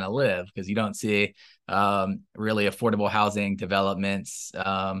they going to live? Because you don't see really affordable housing developments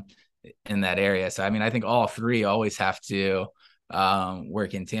in that area. So, I mean, I think all three always have to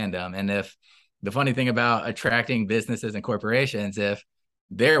work in tandem. And if the funny thing about attracting businesses and corporations, if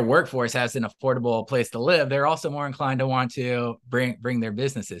their workforce has an affordable place to live, they're also more inclined to want to bring their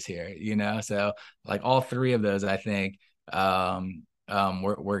businesses here, you know? So like all three of those, I think,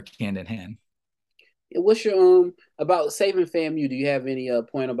 work hand in hand. What's your about saving FAMU? Do you have any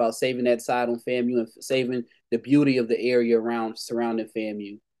point about saving that side on FAMU and saving the beauty of the area around surrounding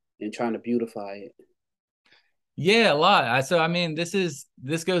FAMU and trying to beautify it? Yeah, a lot. So I mean,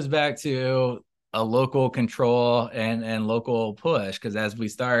 this goes back to a local control and local push, because as we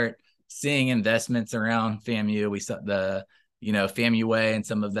start seeing investments around FAMU, we saw the FAMU Way and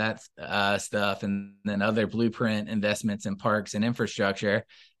some of that stuff, and then other blueprint investments in parks and infrastructure,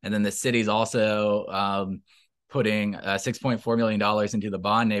 and then the city's also putting $6.4 million into the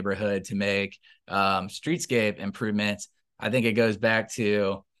Bond neighborhood to make streetscape improvements. I think it goes back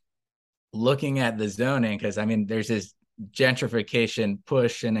to looking at the zoning, because I mean, there's this gentrification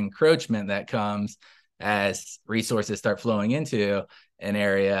push and encroachment that comes as resources start flowing into an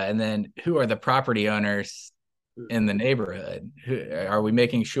area. And then who are the property owners in the neighborhood? Are we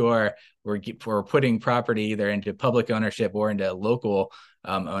making sure we're putting property either into public ownership or into local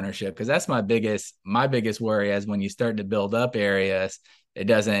ownership? Because that's my biggest worry, as when you start to build up areas,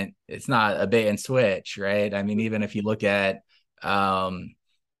 it's not a bait and switch, right? I mean, even if you look at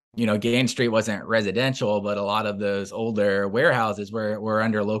Gain Street wasn't residential, but a lot of those older warehouses were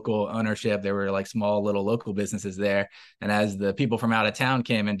under local ownership. There were like small little local businesses there. And as the people from out of town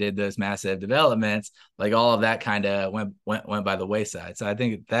came and did those massive developments, like all of that kind of went by the wayside. So I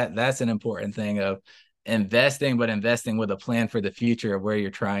think that's an important thing of investing, but investing with a plan for the future of where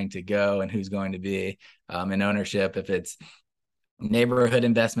you're trying to go and who's going to be in ownership. If it's neighborhood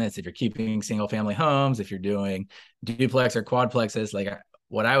investments, if you're keeping single family homes, if you're doing duplex or quadplexes, like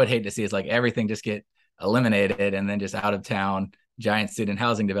what I would hate to see is like everything just get eliminated and then just out of town giant student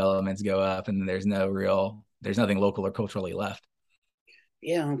housing developments go up, and there's nothing local or culturally left.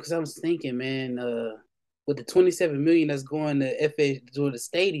 Yeah, because I was thinking, man, with the 27 million that's going to FA to the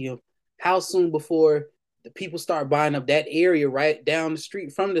stadium, how soon before the people start buying up that area right down the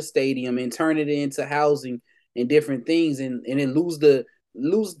street from the stadium and turn it into housing and different things, and then lose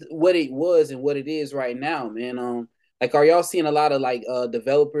what it was and what it is right now, man. Like, are y'all seeing a lot of like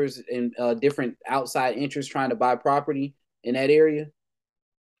developers and different outside interests trying to buy property in that area?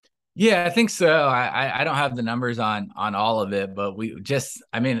 Yeah, I think so. I don't have the numbers on all of it, but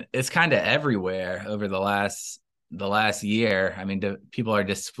I mean, it's kind of everywhere over the last year. I mean, people are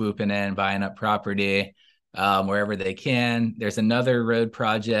just swooping in, buying up property wherever they can. There's another road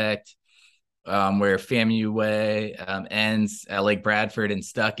project where FAMU Way ends at Lake Bradford and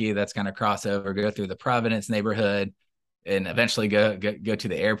Stuckey. That's going to cross over, go through the Providence neighborhood, and eventually go to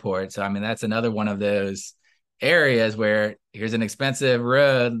the airport. So I mean, that's another one of those areas where here's an expensive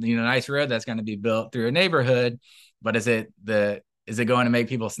road, nice road that's going to be built through a neighborhood, but is it going to make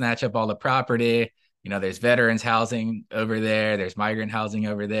people snatch up all the property? There's veterans housing over there, there's migrant housing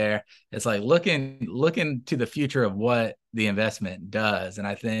over there. It's like looking to the future of what the investment does. And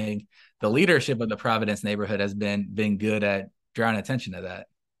I think the leadership of the Providence neighborhood has been good at drawing attention to that.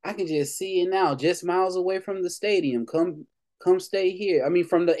 I can just see it now, just miles away from the stadium. Come stay here. I mean,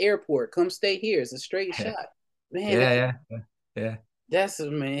 from the airport, come stay here. It's a straight shot, man. Yeah. That's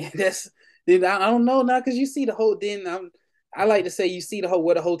man. That's then I don't know now, because you see the whole. I like to say you see the whole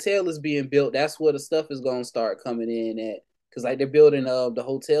where the hotel is being built. That's where the stuff is gonna start coming in at, because like they're building the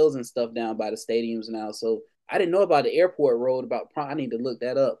hotels and stuff down by the stadiums now. So I didn't know about the airport road. I need to look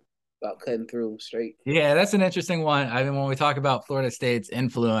that up about cutting through straight. Yeah, that's an interesting one. I mean, when we talk about Florida State's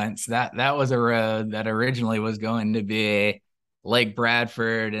influence, that was a road that originally was going to be Lake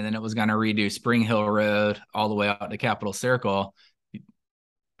Bradford, and then it was going to redo Spring Hill Road all the way out to Capitol Circle.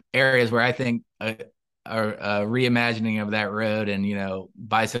 Areas where I think a reimagining of that road and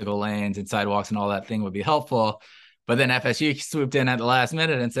bicycle lanes and sidewalks and all that thing would be helpful. But then FSU swooped in at the last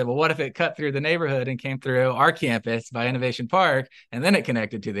minute and said, well, what if it cut through the neighborhood and came through our campus by Innovation Park, and then it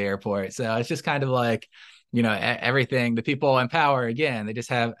connected to the airport? So it's just kind of like, everything, the people in power, again, they just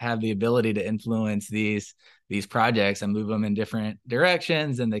have the ability to influence these projects and move them in different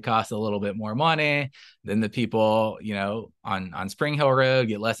directions, and they cost a little bit more money. Then the people, on Spring Hill Road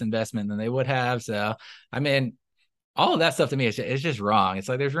get less investment than they would have. So, I mean, all of that stuff to me is just wrong. It's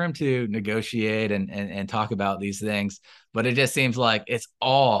like there's room to negotiate and talk about these things, but it just seems like it's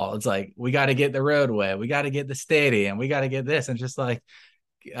like we got to get the roadway, we got to get the stadium, we got to get this, and just like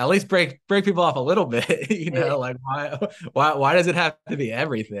at least break people off a little bit. Like why does it have to be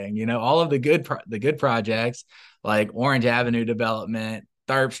everything? All of the good projects like Orange Avenue development,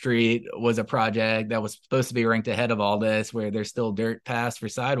 Tharp Street was a project that was supposed to be ranked ahead of all this, where there's still dirt paths for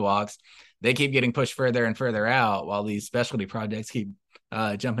sidewalks. They keep getting pushed further and further out while these specialty projects keep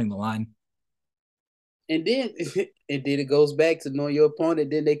jumping the line. And then it goes back to knowing your opponent.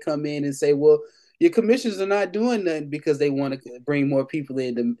 Then they come in and say, well, your commissioners are not doing nothing because they want to bring more people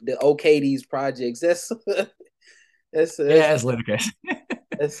in to okay these projects. Yeah, it's ludicrous.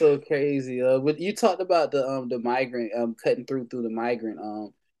 That's so crazy. But you talked about the migrant cutting through the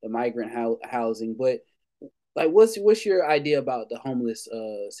migrant housing. But like, what's your idea about the homeless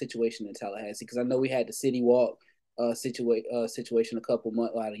situation in Tallahassee? Because I know we had the city walk situation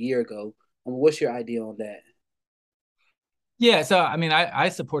a year ago. What's your idea on that? Yeah, so I mean, I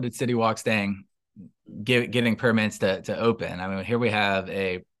supported City Walk staying, getting permits to open. I mean, here we have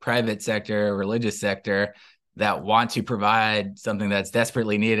a private sector, religious sector that want to provide something that's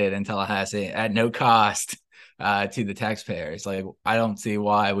desperately needed in Tallahassee at no cost to the taxpayers. Like, I don't see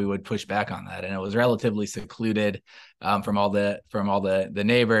why we would push back on that. And it was relatively secluded from all the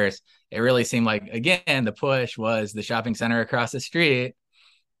neighbors. It really seemed like, again, the push was the shopping center across the street,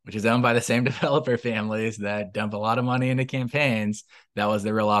 which is owned by the same developer families that dump a lot of money into campaigns. That was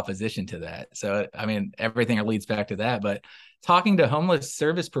the real opposition to that. So, I mean, everything leads back to that. But talking to homeless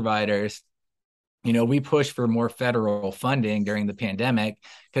service providers, we pushed for more federal funding during the pandemic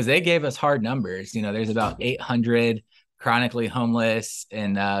because they gave us hard numbers. There's about 800 chronically homeless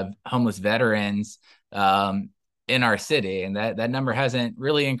and homeless veterans in our city. And that number hasn't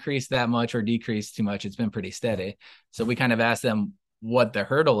really increased that much or decreased too much. It's been pretty steady. So we kind of asked them what the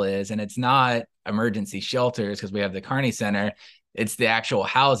hurdle is. And it's not emergency shelters because we have the Kearney Center. It's the actual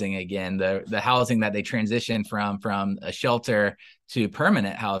housing again, the housing that they transition from a shelter to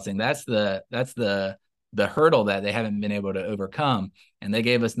permanent housing. That's the hurdle that they haven't been able to overcome. And they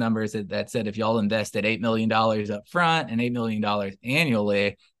gave us numbers that said if y'all invested $8 million up front and $8 million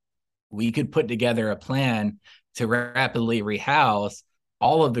annually, we could put together a plan to rapidly rehouse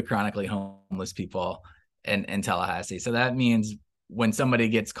all of the chronically homeless people in Tallahassee. So that means when somebody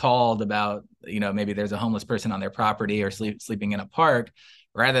gets called about, maybe there's a homeless person on their property or sleeping in a park,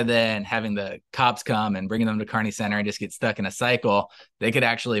 rather than having the cops come and bringing them to Kearney Center and just get stuck in a cycle, they could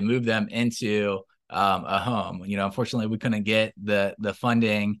actually move them into a home. Unfortunately, we couldn't get the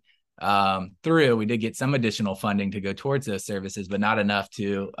funding through. We did get some additional funding to go towards those services, but not enough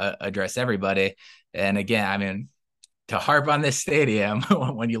to address everybody. And again, I mean, to harp on this stadium,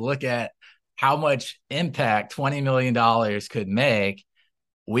 when you look at how much impact $20 million could make,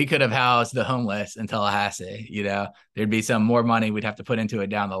 we could have housed the homeless in Tallahassee. There'd be some more money we'd have to put into it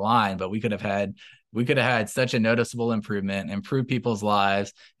down the line, but we could have had such a noticeable improvement, improve people's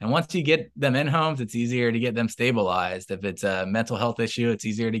lives. And once you get them in homes, it's easier to get them stabilized. If it's a mental health issue, it's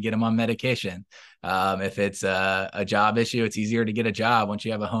easier to get them on medication. If it's a job issue, it's easier to get a job once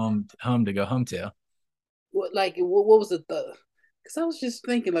you have a home to go home to. What was the thought? Because I was just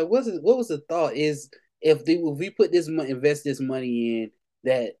thinking, like, what was the thought? Is if we put invest this money in,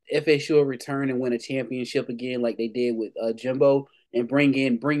 that FSU will return and win a championship again, like they did with Jimbo, and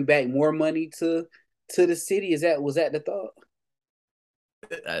bring back more money to the city? Was that the thought?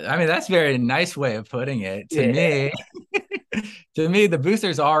 I mean, that's a very nice way of putting it. Yeah. To me, the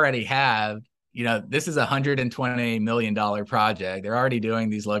boosters already have, this is $120 million project. They're already doing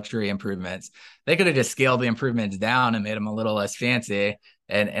these luxury improvements. They could have just scaled the improvements down and made them a little less fancy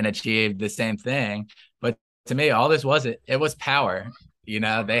and achieved the same thing. But to me, all this it was power.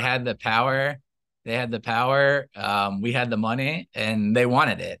 They had the power. We had the money, and they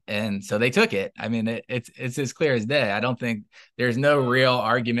wanted it, and so they took it. I mean, it's as clear as day. I don't think there's no real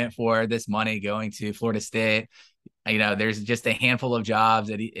argument for this money going to Florida State. There's just a handful of jobs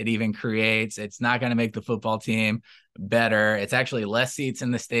that it even creates. It's not going to make the football team better. It's actually less seats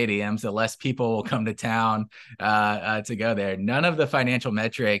in the stadium, so less people will come to town to go there. None of the financial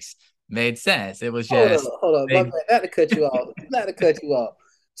metrics made sense. It was just hold on. My bad. Not to cut you off. Not to cut you off.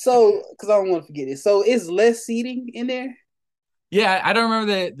 So, because I don't want to forget it. So, is less seating in there? Yeah, I don't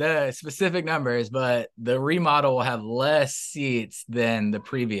remember the specific numbers, but the remodel will have less seats than the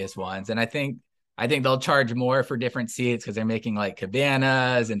previous ones, and I think they'll charge more for different seats because they're making like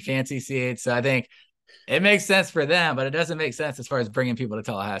cabanas and fancy seats. So I think it makes sense for them, but it doesn't make sense as far as bringing people to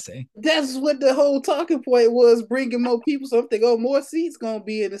Tallahassee. That's what the whole talking point was, bringing more people. So if they go, more seats gonna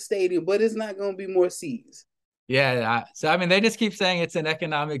be in the stadium, but it's not gonna be more seats. Yeah. So, I mean, they just keep saying it's an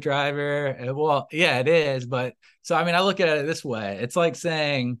economic driver. Well, yeah, it is. But so, I mean, I look at it this way. It's like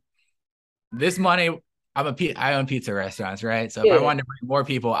saying this money, I own pizza restaurants, right? So if I Yeah. wanted to bring more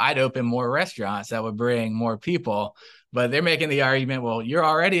people, I'd open more restaurants that would bring more people. But they're making the argument, well, you're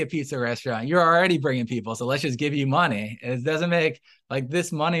already a pizza restaurant. You're already bringing people. So let's just give you money. It doesn't make like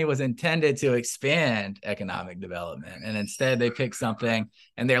this money was intended to expand economic development. And instead they pick something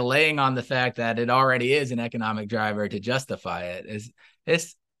and they're laying on the fact that it already is an economic driver to justify it.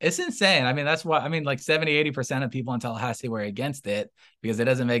 It's insane. I mean, that's why, I mean, like 70-80% of people in Tallahassee were against it because it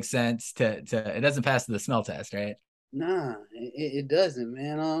doesn't make sense to it doesn't pass the smell test, right? Nah, it doesn't,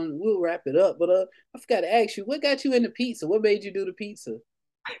 man. We'll wrap it up, but I forgot to ask you, what got you into pizza? What made you do the pizza?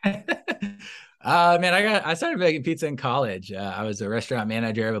 Man, I started making pizza in college. I was a restaurant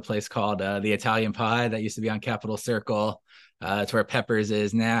manager of a place called the Italian Pie that used to be on Capitol Circle. It's where Peppers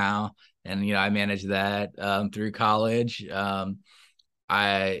is now, and I managed that through college.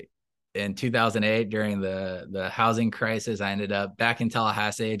 I In 2008 during the housing crisis, I ended up back in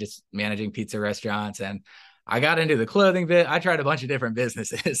Tallahassee just managing pizza restaurants, and I got into the clothing bit. I tried a bunch of different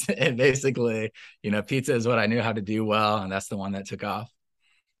businesses and basically, pizza is what I knew how to do well, and that's the one that took off.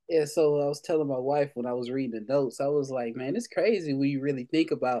 Yeah, so I was telling my wife when I was reading the notes, I was like, man, it's crazy when you really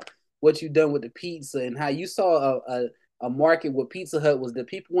think about what you've done with the pizza and how you saw a market where Pizza Hut was the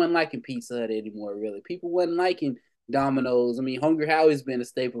people weren't liking Pizza Hut anymore, really. People wasn't liking Domino's. I mean, Hungry Howie's been a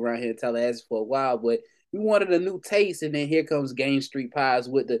staple around here in Tallahassee for a while, but we wanted a new taste, and then here comes Gain Street Pies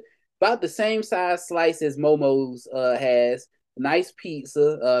with the about the same size slice as Momo's has. Nice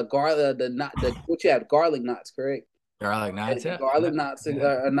pizza, garlic, the what you have, garlic knots, correct? Garlic knots, yeah. Garlic knots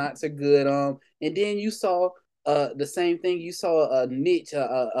knots are good. And then you saw the same thing. You saw a niche,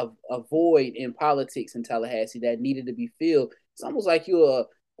 a void in politics in Tallahassee that needed to be filled. It's almost like you're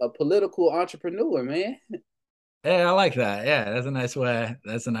a political entrepreneur, man. Yeah, I like that. Yeah, that's a nice way.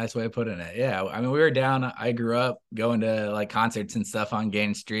 That's a nice way of putting it. Yeah, I mean, we were down. I grew up going to like concerts and stuff on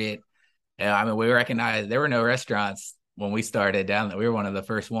Gain Street. Yeah, I mean, we recognized there were no restaurants when we started down there. We were one of the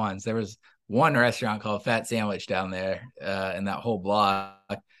first ones. There was one restaurant called Fat Sandwich down there in that whole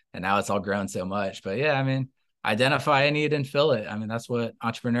block, and now it's all grown so much. But yeah, I mean, identify a need and fill it. I mean, that's what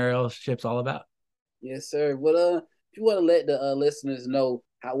entrepreneurship's all about. Yes, sir. But if you want to let the listeners know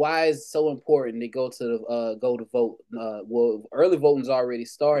why it's so important to go to vote. Well, early voting's already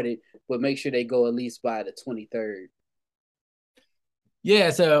started, but make sure they go at least by the 23rd.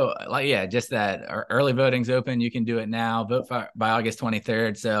 Yeah, so like just that early voting's open. You can do it now. Vote by August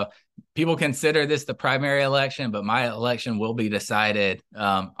 23rd. So people consider this the primary election, but my election will be decided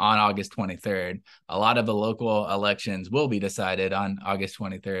on August 23rd. A lot of the local elections will be decided on August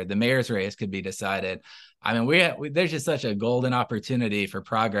 23rd. The mayor's race could be decided. I mean, there's just such a golden opportunity for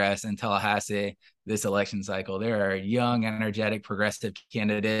progress in Tallahassee this election cycle. There are young, energetic, progressive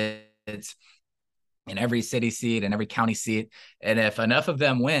candidates in every city seat and every county seat. And if enough of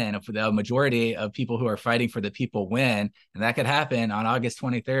them win, if the majority of people who are fighting for the people win, and that could happen on August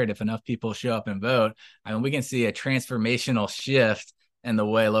 23rd, if enough people show up and vote, I mean, we can see a transformational shift in the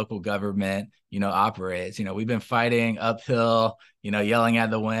way local government, operates. We've been fighting uphill, yelling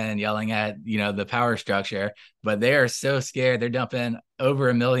at the wind, yelling at, the power structure, but they are so scared. They're dumping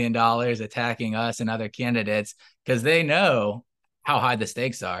over $1 million attacking us and other candidates because they know how high the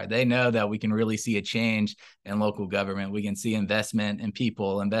stakes are. They know that we can really see a change in local government. We can see investment in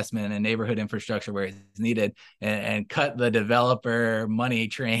people, investment in neighborhood infrastructure where it's needed, and cut the developer money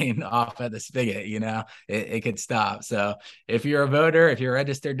train off at the spigot. It could stop. So if you're a voter, if you're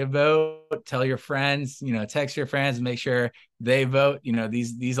registered to vote, tell your friends, text your friends, make sure they vote.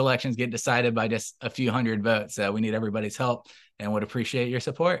 These elections get decided by just a few hundred votes. So we need everybody's help and would appreciate your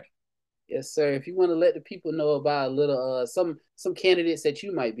support. Yes, sir. If you want to let the people know about a little some candidates that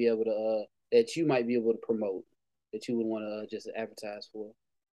you might be able to promote, that you would want to just advertise for.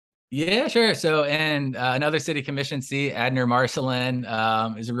 Yeah, sure. So, and another city commission seat, Adner Marcelin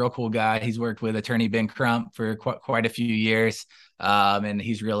is a real cool guy. He's worked with Attorney Ben Crump for quite a few years, and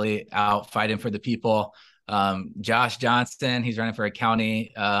he's really out fighting for the people. Josh Johnston, he's running for a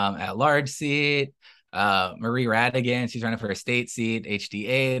county at large seat. Marie Radigan, she's running for a state seat,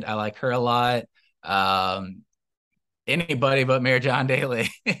 HD8. I like her a lot. Anybody but Mayor John Daly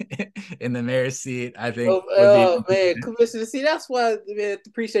in the mayor's seat, I think would be. Man, Commissioner, see, that's why, man,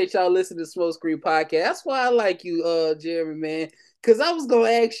 appreciate y'all listening to Smoke Screen Podcast. That's why I like you, Jeremy, man. Because I was gonna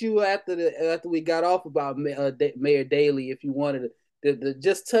ask you after we got off about Mayor Daley if you wanted to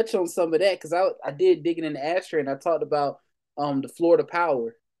just touch on some of that, because I did digging in the ashtray and I talked about the Florida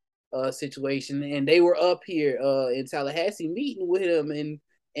Power situation, and they were up here in Tallahassee meeting with him, and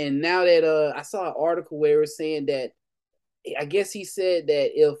And now that I saw an article where it was saying that I guess he said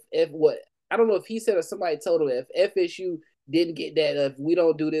that if what I don't know if he said or somebody told him if FSU didn't get that, if we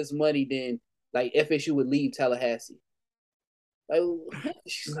don't do this money, then like FSU would leave Tallahassee. Like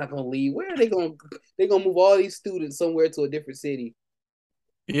she's not gonna leave. Where are they going? They're gonna move all these students somewhere to a different city.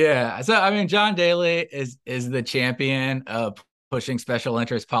 Yeah. So I mean, John Daly is the champion of pushing special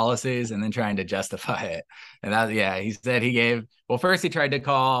interest policies and then trying to justify it. And that, yeah, he said he gave, well, first he tried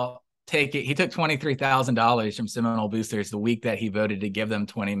to take it. He took $23,000 from Seminole boosters the week that he voted to give them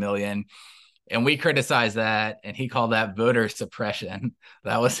 20 million. And we criticized that, and he called that voter suppression.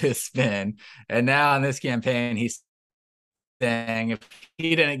 That was his spin. And now in this campaign, he's saying if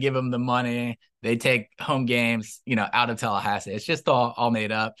he didn't give them the money, they take home games, out of Tallahassee. It's just all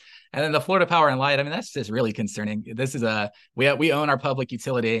made up. And then the Florida Power and Light, I mean, that's just really concerning. This is we own our public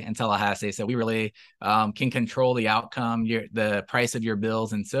utility in Tallahassee, so we really can control the outcome, the price of your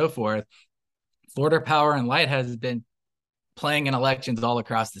bills, and so forth. Florida Power and Light has been playing in elections all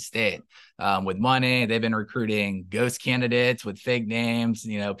across the state with money. They've been recruiting ghost candidates with fake names.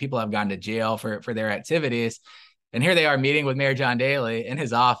 People have gone to jail for their activities. And here they are meeting with Mayor John Daly in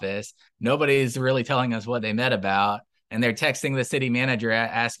his office. Nobody's really telling us what they met about. And they're texting the city manager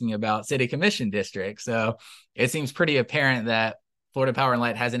asking about city commission districts. So it seems pretty apparent that Florida Power and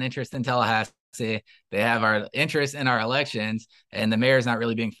Light has an interest in Tallahassee. They have our interest in our elections, and the mayor's not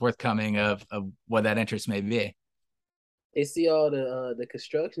really being forthcoming of what that interest may be. They see all the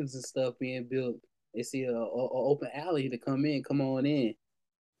constructions and stuff being built. They see a open alley to come on in.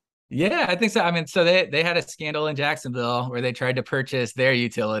 Yeah, I think so. I mean, so they had a scandal in Jacksonville where they tried to purchase their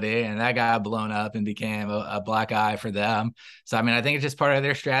utility, and that got blown up and became a black eye for them. So, I mean, I think it's just part of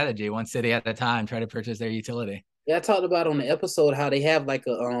their strategy, one city at a time, try to purchase their utility. Yeah, I talked about on the episode how they have like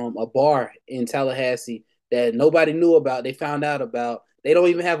a bar in Tallahassee that nobody knew about. They found out about. They don't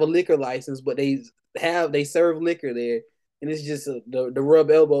even have a liquor license, but they serve liquor there, and it's just the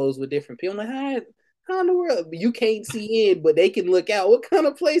rub elbows with different people. I'm like, how in the world you can't see in, but they can look out? What kind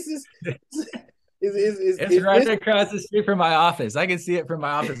of places? It's right across the street from my office. I can see it from my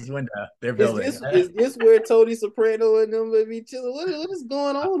office window. They're building. Is this where Tony Soprano and them be chilling? What is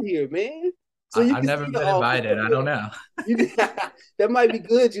going on here, man? So I've never been invited. I don't know. That might be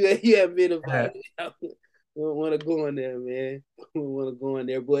good. You haven't been invited. Want to go in there, man. Want to go in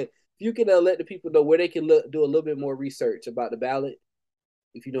there, but if you can let the people know where they can do a little bit more research about the ballot,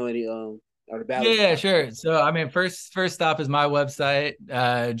 if you know any or the ballot. Yeah, sure. So I mean, first stop is my website,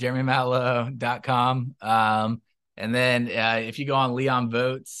 jeremymatlow.com. And then if you go on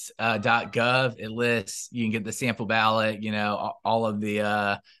leonvotes.gov, it lists, you can get the sample ballot, all of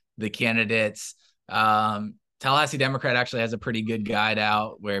the candidates. Tallahassee Democrat actually has a pretty good guide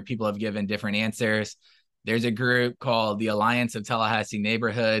out where people have given different answers. There's a group called the Alliance of Tallahassee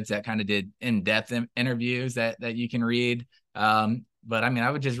Neighborhoods that kind of did in-depth interviews that you can read. But I mean, I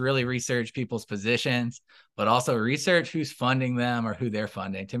would just really research people's positions, but also research who's funding them or who they're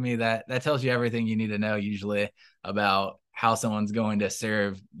funding. To me, that tells you everything you need to know usually about how someone's going to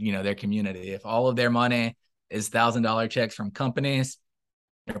serve, their community. If all of their money is $1,000 checks from companies,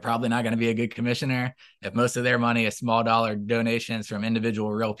 they're probably not going to be a good commissioner. If most of their money is small dollar donations from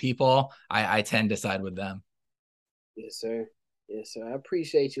individual real people, I tend to side with them. Yes, sir. Yes, sir. I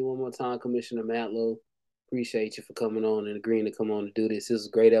appreciate you one more time, Commissioner Matlow. Appreciate you for coming on and agreeing to come on to do this. This is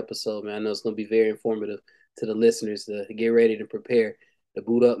a great episode, man. I know it's going to be very informative to the listeners to get ready to prepare to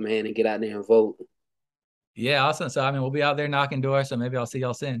boot up, man, and get out there and vote. Yeah, awesome. So, I mean, we'll be out there knocking doors, so maybe I'll see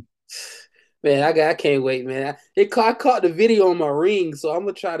y'all soon. Man, I can't wait, man. I caught the video on my ring, so I'm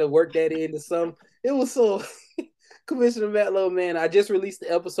going to try to work that into some. It was so... Commissioner Matlow, man, I just released the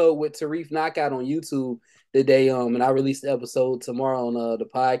episode with Tarif Knockout on YouTube today, and I released the episode tomorrow on the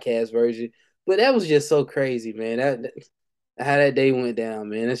podcast version. But that was just so crazy, man. That how that day went down,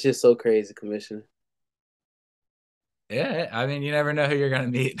 man. It's just so crazy, Commissioner. Yeah, I mean, you never know who you're gonna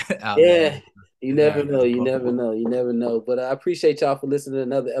meet out there. You never know. You never know. You never know. But I appreciate y'all for listening to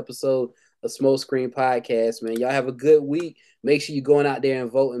another episode of Smoke Screen Podcast, man. Y'all have a good week. Make sure you're going out there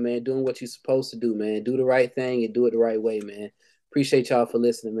and voting, man. Doing what you're supposed to do, man. Do the right thing and do it the right way, man. Appreciate y'all for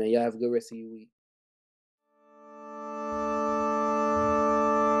listening, man. Y'all have a good rest of your week.